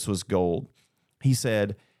this was gold. He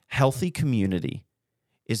said, healthy community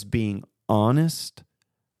is being honest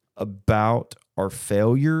about our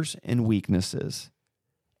failures and weaknesses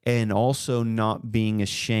and also not being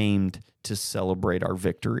ashamed to celebrate our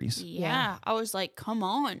victories. Yeah. I was like, come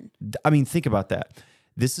on. I mean, think about that.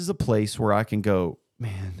 This is a place where I can go,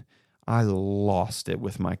 man, I lost it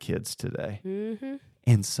with my kids today. Mm-hmm.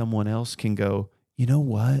 And someone else can go, you know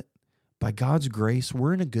what? By God's grace,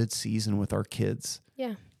 we're in a good season with our kids.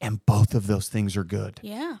 Yeah. And both of those things are good.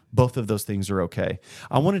 Yeah. Both of those things are okay.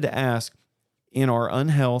 I wanted to ask, in our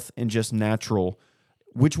unhealth and just natural,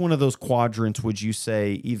 which one of those quadrants would you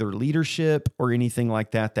say either leadership or anything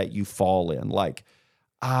like that you fall in? Like,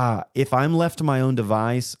 if I'm left to my own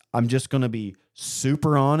device, I'm just going to be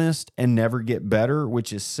super honest and never get better,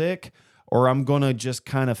 which is sick. Or I'm going to just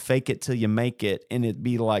kind of fake it till you make it. And it'd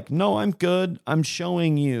be like, no, I'm good. I'm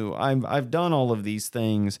showing you. I've done all of these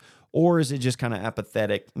things. Or is it just kind of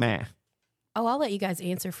apathetic? Meh. Oh, I'll let you guys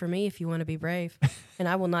answer for me if you want to be brave, and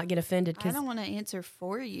I will not get offended I because don't want to answer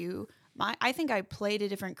for you. I think I play to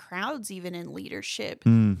different crowds even in leadership.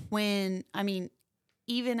 When, I mean,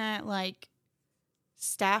 even at like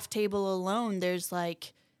staff table alone, there's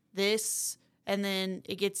like this and then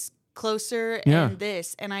it gets closer Yeah. and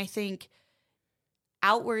this. And I think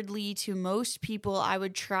outwardly to most people, I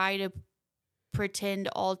would try to pretend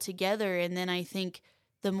all together. And then I think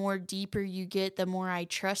the more deeper you get, the more I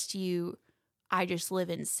trust you, I just live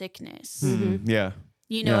in sickness. Yeah.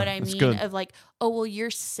 You know Yeah, what I that's mean? good. Of like, oh, well,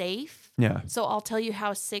 you're safe. Yeah. So I'll tell you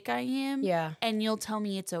how sick I am. yeah, And you'll tell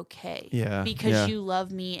me it's okay. Yeah, Because yeah. you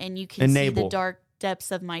love me and you can see Enable. the dark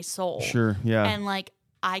depths of my soul. Sure. Yeah. And like,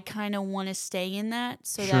 I kind of want to stay in that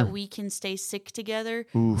so Sure. that we can stay sick together,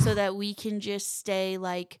 Oof. so that we can just stay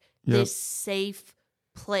like Yep. this safe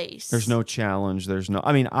place. There's no challenge.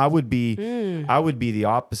 I mean, I would be the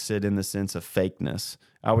opposite in the sense of fakeness.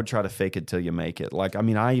 I would try to fake it till you make it. Like, I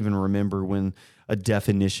mean, I even remember when a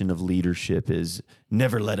definition of leadership is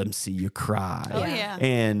never let them see you cry. Oh, Yeah. yeah.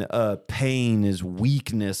 And pain is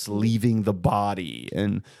weakness leaving the body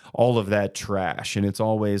and all of that trash. And it's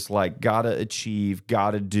always like, gotta achieve,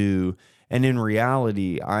 gotta do. And in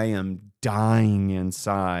reality, I am dying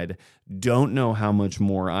inside. Don't know how much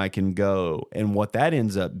more I can go. And what that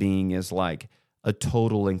ends up being is like a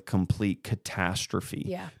total and complete catastrophe.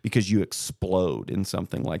 Yeah. Because you explode in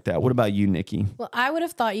something like that. What about you, Nikki? Well, I would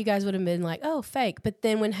have thought you guys would have been like, oh, fake. But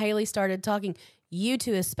then when Haley started talking, you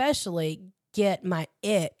two especially get my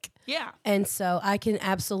ick. Yeah. And so I can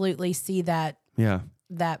absolutely see that Yeah.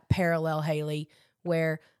 parallel, Haley,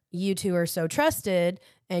 where you two are so trusted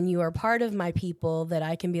and you are part of my people that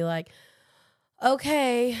I can be like,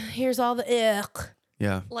 okay, here's all the ick.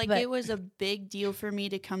 Yeah. Like, But- it was a big deal for me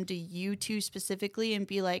to come to you two specifically and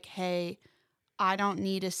be like, hey, I don't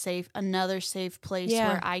need another safe place Yeah.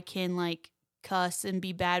 where I can like cuss and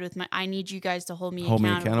be bad with I need you guys to hold me Hold me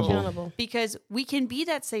accountable. accountable. Because we can be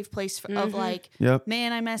that safe place of like, Yep.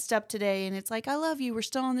 man, I messed up today. And it's like, I love you. We're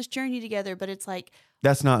still on this journey together. But it's like,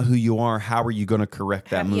 That's not who you are. How are you going to correct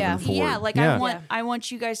that moving Yeah. forward? yeah, like I want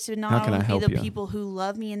you guys to How not can I only help be the you? people who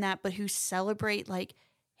love me in that, but who celebrate like,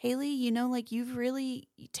 Haley, you know, like you've really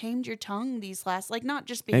tamed your tongue these last, like not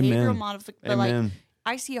just behavioral Amen. modification, but like Amen.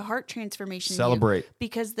 I see a heart transformation. in you. Celebrate.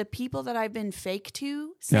 Because the people that I've been fake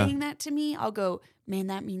to saying that to me, I'll go, man,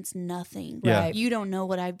 that means nothing. Yeah. Right. You don't know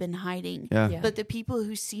what I've been hiding. Yeah. Yeah. But the people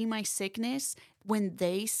who see my sickness, when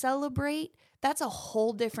they celebrate, that's a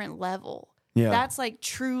whole different level. Yeah. That's like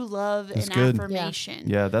true love That's and good. affirmation.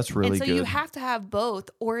 Yeah, that's really and so good. you have to have both,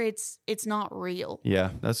 or it's not real. Yeah,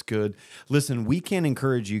 that's good. Listen, we can't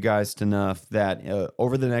encourage you guys enough that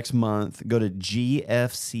over the next month, go to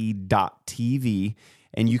gfc.tv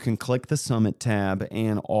and you can click the Summit tab,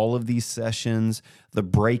 and all of these sessions, the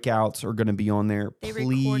breakouts are going to be on there. They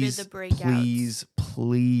recorded the breakouts.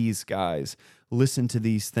 Please, guys, listen to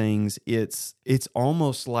these things. It's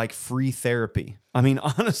almost like free therapy. I mean,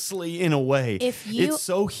 honestly, in a way, it's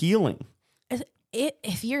so healing.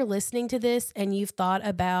 If you're listening to this and you've thought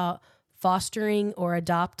about fostering or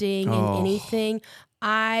adopting in anything,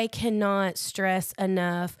 I cannot stress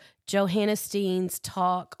enough Johanna Steen's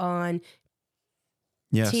talk on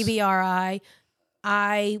TBRI.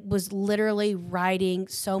 I was literally writing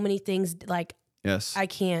so many things, like, yes, I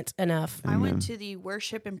can't enough. I went to the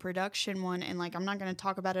worship and production one, and like, I'm not going to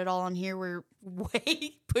talk about it all on here. We're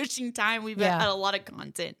way pushing time. We've had a lot of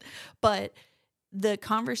content, but the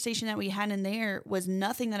conversation that we had in there was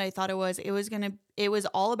nothing that I thought it was. It was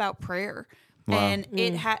all about prayer. Wow. And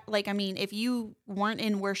it had, like, I mean, if you weren't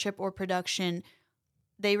in worship or production,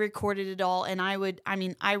 they recorded it all. And I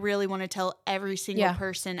really want to tell every single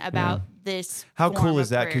person about this. How form cool of is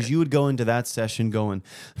that? prayer. Because you would go into that session going,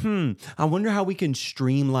 I wonder how we can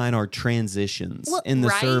streamline our transitions in the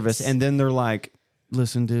service. And then they're like,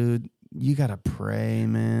 listen, dude, you got to pray,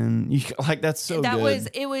 man. That's so good.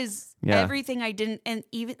 It was everything I didn't. And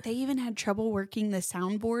they even had trouble working the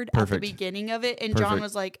soundboard at the beginning of it. And John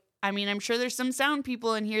was like, I mean, I'm sure there's some sound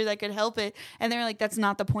people in here that could help it. And they're like, that's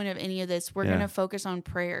not the point of any of this. We're going to focus on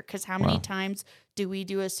prayer. Because how many times do we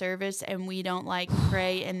do a service and we don't like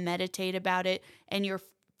pray and meditate about it, and you're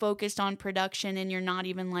focused on production and you're not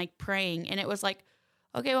even like praying? And it was like,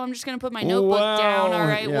 okay, well, I'm just going to put my notebook down. All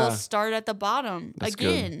right, we'll start at the bottom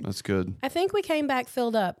again. Good. That's good. I think we came back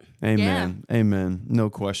filled up. Amen. Yeah. Amen.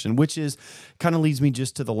 No question. Which is kind of leads me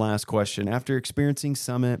just to the last question. After experiencing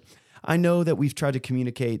Summit, I know that we've tried to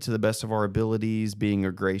communicate to the best of our abilities, being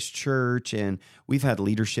a Grace Church, and we've had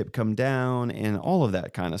leadership come down and all of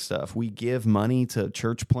that kind of stuff. We give money to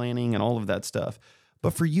church planning and all of that stuff.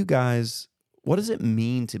 But for you guys, what does it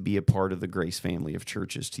mean to be a part of the Grace family of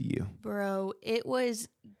churches to you? Bro, it was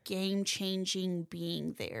game-changing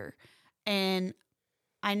being there. And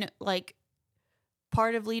I know, like,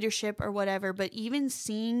 part of leadership or whatever, but even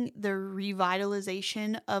seeing the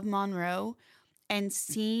revitalization of Monroe and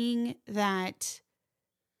seeing that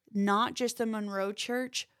not just the Monroe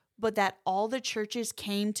Church, but that all the churches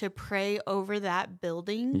came to pray over that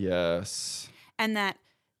building. Yes. And that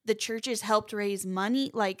the churches helped raise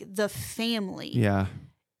money, like the family. Yeah.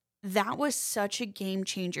 That was such a game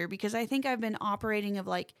changer, because I think I've been operating of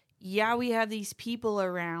like, yeah, we have these people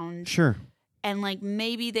around. Sure. And like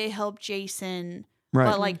maybe they help Jason. Right.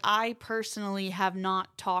 But like I personally have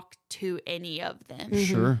not talked to any of them. Mm-hmm.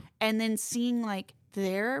 Sure. And then seeing like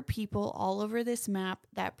there are people all over this map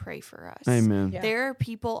that pray for us. Amen. Yeah. There are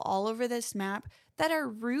people all over this map that are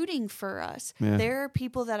rooting for us. Yeah. There are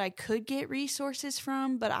people that I could get resources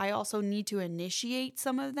from, but I also need to initiate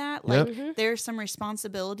some of that. Like there's some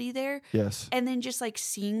responsibility there. Yes. And then just like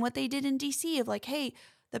seeing what they did in DC of like, hey,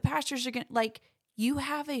 the pastors are going to like, you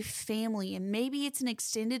have a family, and maybe it's an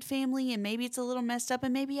extended family, and maybe it's a little messed up,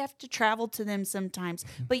 and maybe you have to travel to them sometimes.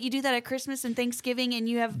 But you do that at Christmas and Thanksgiving, and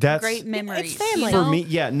you have great memories. It's family.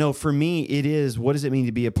 For me, it is, what does it mean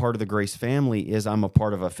to be a part of the Grace family is I'm a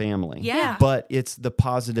part of a family. Yeah. But it's the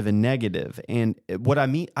positive and negative. And what I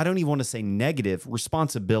mean, I don't even want to say negative,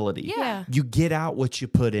 responsibility. Yeah. You get out what you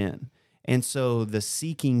put in. And so the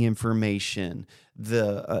seeking information,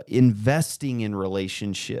 the investing in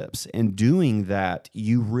relationships, and doing that,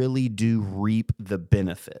 you really do reap the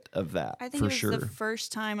benefit of that. I think for it was sure. the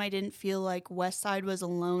first time I didn't feel like Westside was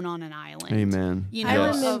alone on an island. Amen. You know, I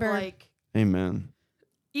of remember. like Amen.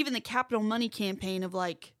 even the Capital Money campaign of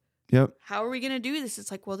like, Yep. how are we going to do this?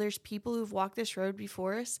 It's like, well, there's people who've walked this road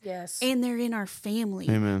before us. Yes. And they're in our family.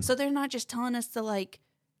 Amen. So they're not just telling us the like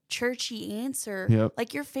churchy answer. Yep.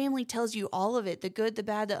 Like your family tells you all of it, the good, the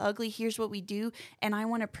bad, the ugly. Here's what we do. And I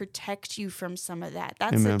want to protect you from some of that.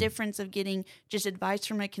 That's Amen. the difference of getting just advice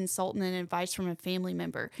from a consultant and advice from a family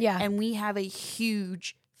member. Yeah. And we have a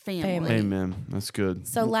huge family. Amen. That's good.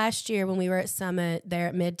 So last year when we were at Summit there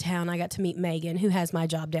at Midtown, I got to meet Megan, who has my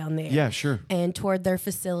job down there. Yeah, sure. And toured their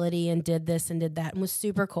facility and did this and did that and was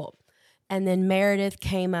super cool. And then Meredith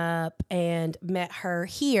came up and met her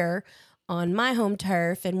here on my home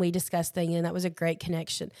turf, and we discussed things, and that was a great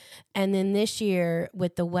connection. And then this year,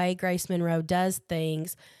 with the way Grace Monroe does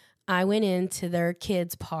things, I went into their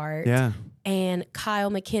kids' part, Yeah. and Kyle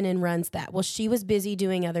McKinnon runs that. Well, she was busy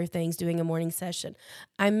doing other things, doing a morning session.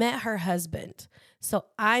 I met her husband. So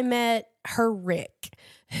I met her Rick,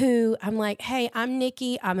 who I'm like, hey, I'm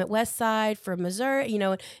Nikki. I'm at Westside from Missouri,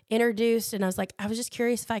 introduced. And I was like, I was just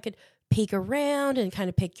curious if I could peek around and kind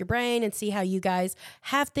of pick your brain and see how you guys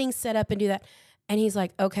have things set up and do that. And he's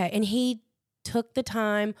like, okay. And he took the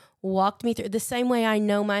time, walked me through the same way I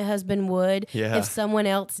know my husband would Yeah. if someone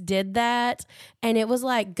else did that. And it was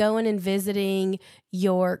like going and visiting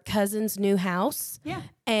your cousin's new house. Yeah.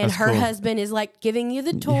 And That's her cool. husband is like giving you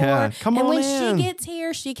the tour. Yeah, come and on when in. she gets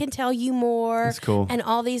here, she can tell you more. That's cool. And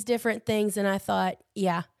all these different things. And I thought,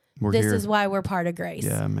 yeah, We're this here. is why we're part of Grace.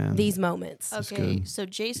 Yeah, man. These moments. Okay, good. so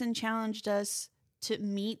Jason challenged us to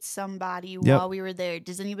meet somebody Yep. while we were there.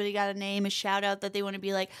 Does anybody got a name, a shout out that they want to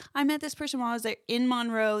be like, I met this person while I was there in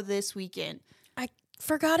Monroe this weekend? I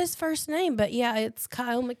forgot his first name, but yeah, it's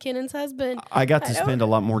Kyle McKinnon's husband. I got to I don't- spend a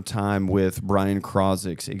lot more time with Brian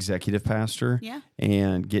Krozik's executive pastor. Yeah.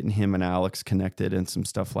 And getting him and Alex connected and some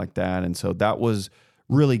stuff like that. And so that was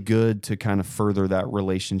really good to kind of further that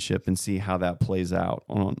relationship and see how that plays out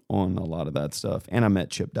on a lot of that stuff. And I met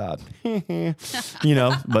Chip Dodd,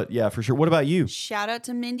 but yeah, for sure. What about you? Shout out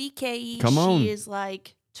to Mindy Kaye. Come on. She is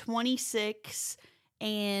like 26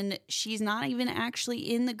 and she's not even actually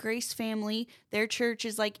in the Grace family. Their church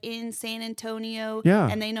is like in San Antonio. Yeah.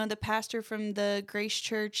 And they know the pastor from the Grace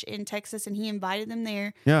Church in Texas and he invited them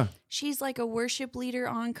there. Yeah. She's like a worship leader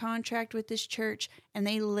on contract with this church. And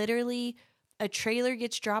they literally, a trailer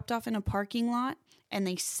gets dropped off in a parking lot and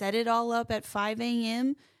they set it all up at 5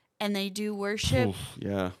 a.m. and they do worship Oof,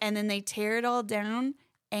 yeah. and then they tear it all down.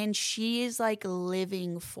 And she is like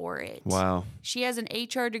living for it. Wow. She has an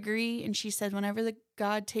HR degree, and she said, whenever the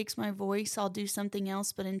God takes my voice, I'll do something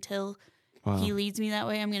else. But until Wow. he leads me that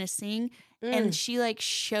way, I'm going to sing. And she like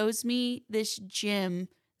shows me this gym.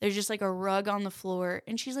 There's just like a rug on the floor.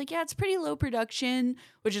 And she's like, yeah, it's pretty low production,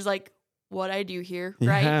 which is like what I do here,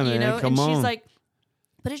 right? Yeah, man, come and she's on. like,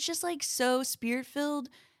 but it's just like so spirit filled.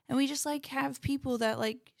 And we just like have people that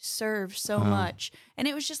like serve so Wow. much. And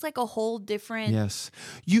it was just like a whole different, Yes.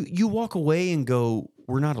 You walk away and go,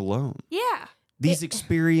 we're not alone. yeah. These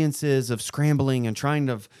experiences of scrambling and trying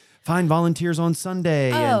to find volunteers on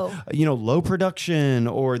Sunday Oh. and, low production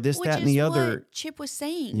or this, Which that, and is the other. what Chip was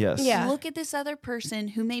saying. Yes. Yeah. Look at this other person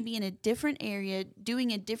who may be in a different area,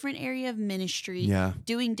 doing a different area of ministry, Yeah.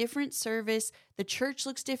 doing different service. The church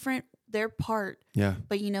looks different. Their part, Yeah.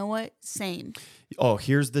 but you know what? Same. Oh,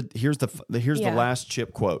 here's the Yeah. last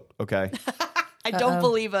Chip quote. Okay. I don't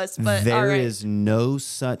believe us, but all There right. is no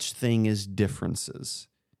such thing as differences.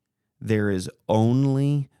 There is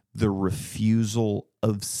only the refusal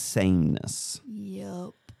of sameness. Yep.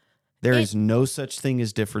 There is no such thing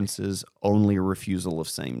as differences, only a refusal of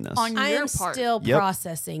sameness. On I your am part. still Yep.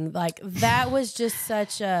 processing. Like that was just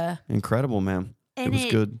such a Incredible, man. And it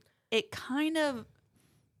was good. It kind of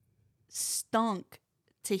stunk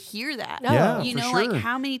to hear that. Oh. Yeah, you for know, sure. like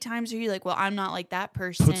how many times are you like, well, I'm not like that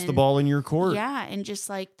person. Puts the ball in your court. Yeah, and just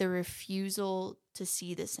like the refusal to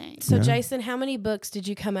see the same. So, Yeah. Jason, how many books did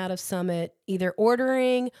you come out of Summit either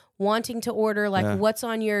ordering, wanting to order? Like, Yeah. what's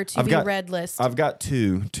on your to I've be got- read list? I've got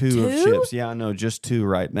two of Two? Chips. Yeah, I know, just two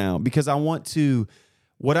right now because I want to.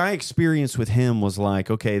 What I experienced with him was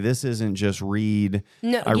like, okay, this isn't just read.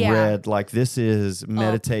 No, I yeah. read like this is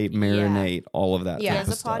meditate, yeah. marinate, all of that Yeah. He type has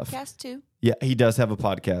a of stuff. podcast too. Yeah, he does have a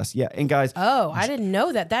podcast. Yeah, and guys, Oh, I didn't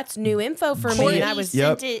know that. That's new info for me. Courtney And I was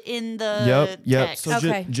Yep. sent it in the Yep. text. So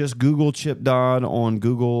Okay. just Google Chip Dodd on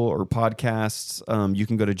Google or podcasts. You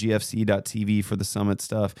can go to gfc.tv for the summit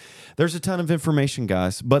stuff. There's a ton of information,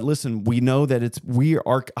 guys. But listen, we know that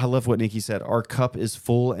I love what Nikki said. Our cup is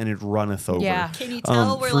full and it runneth over. Yeah. Can you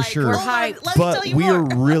tell we're for like, sure. hold We're on, hyped. let me But tell you we more.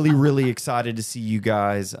 are really, really excited to see you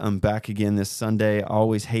guys back again this Sunday. I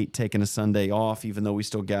always hate taking a Sunday off, even though we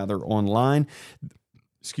still gather online.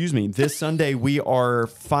 Excuse me. This Sunday, we are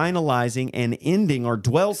finalizing and ending our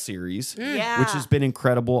Dwell series, Yeah. which has been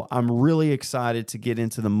incredible. I'm really excited to get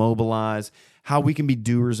into the mobilize, how we can be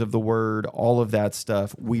doers of the word, all of that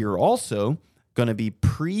stuff. We are also going to be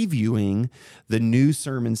previewing the new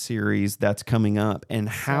sermon series that's coming up and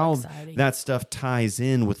how exciting. that stuff ties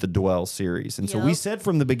in with the Dwell series. And so we Yep. said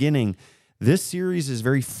from the beginning, this series is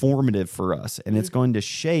very formative for us, and it's going to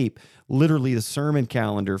shape literally the sermon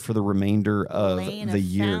calendar for the remainder of Laying the a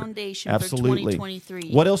year. foundation Absolutely. for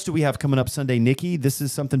 2023. What else do we have coming up Sunday, Nikki? This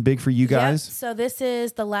is something big for you Yep. guys. So this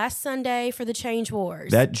is the last Sunday for the Change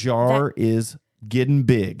Wars. That jar is getting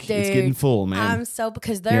big. It's Dude, getting full, man. I'm so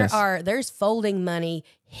because Yes. there's folding money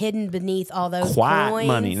hidden beneath all those Quiet coins.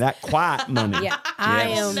 money. That quiet money. Yeah, I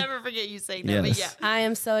Yes. I'll am. never forget you saying that. But yeah. Yes. I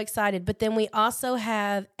am so excited. But then we also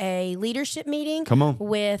have a leadership meeting Come on.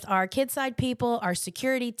 with our Kidside people, our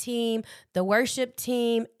security team, the worship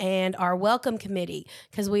team, and our welcome committee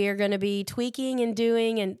because we are going to be tweaking and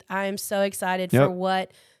doing. And I am so excited Yep. for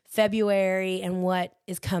what February and what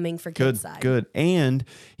is coming for Good, Kidside. good. And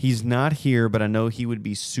he's not here, but I know he would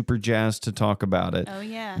be super jazzed to talk about it. Oh,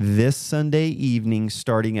 yeah. This Sunday evening,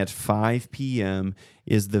 starting at 5 p.m.,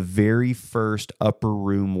 is the very first Upper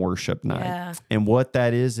Room Worship Night. Yeah. And what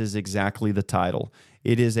that is exactly the title.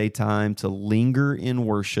 It is a time to linger in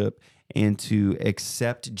worship and to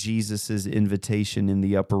accept Jesus's invitation in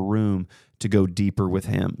the upper room to go deeper with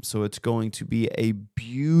him. So it's going to be a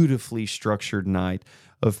beautifully structured night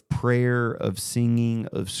of prayer, of singing,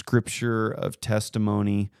 of scripture, of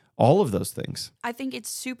testimony, all of those things. I think it's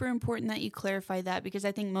super important that you clarify that, because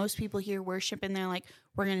I think most people hear worship and they're like,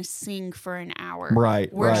 we're going to sing for an hour.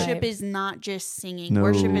 Right, Worship right. is not just singing. No.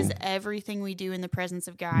 Worship is everything we do in the presence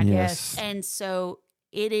of God. Yes. And so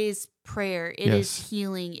it is prayer. It Yes. is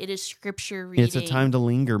healing. It is scripture reading. It's a time to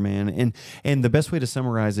linger, man. And the best way to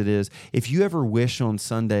summarize it is, if you ever wish on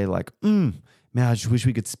Sunday, like, man, I just wish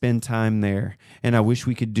we could spend time there, and I wish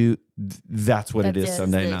we could do, that's what it is That's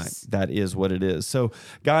Sunday this. night. That is what it is. So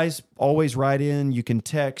guys, always write in. You can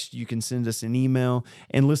text, you can send us an email.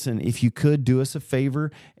 And listen, if you could do us a favor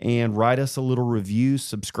and write us a little review,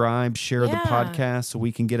 subscribe, share the Yeah. podcast so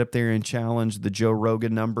we can get up there and challenge the Joe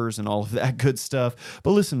Rogan numbers and all of that good stuff.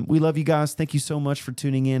 But listen, we love you guys. Thank you so much for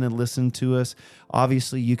tuning in and listening to us.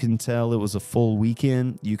 Obviously, you can tell it was a full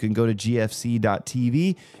weekend. You can go to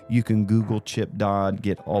gfc.tv. You can Google Chip Dodd,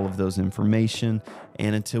 get all of those information.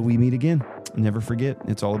 And until we meet again, never forget,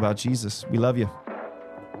 it's all about Jesus. We love you.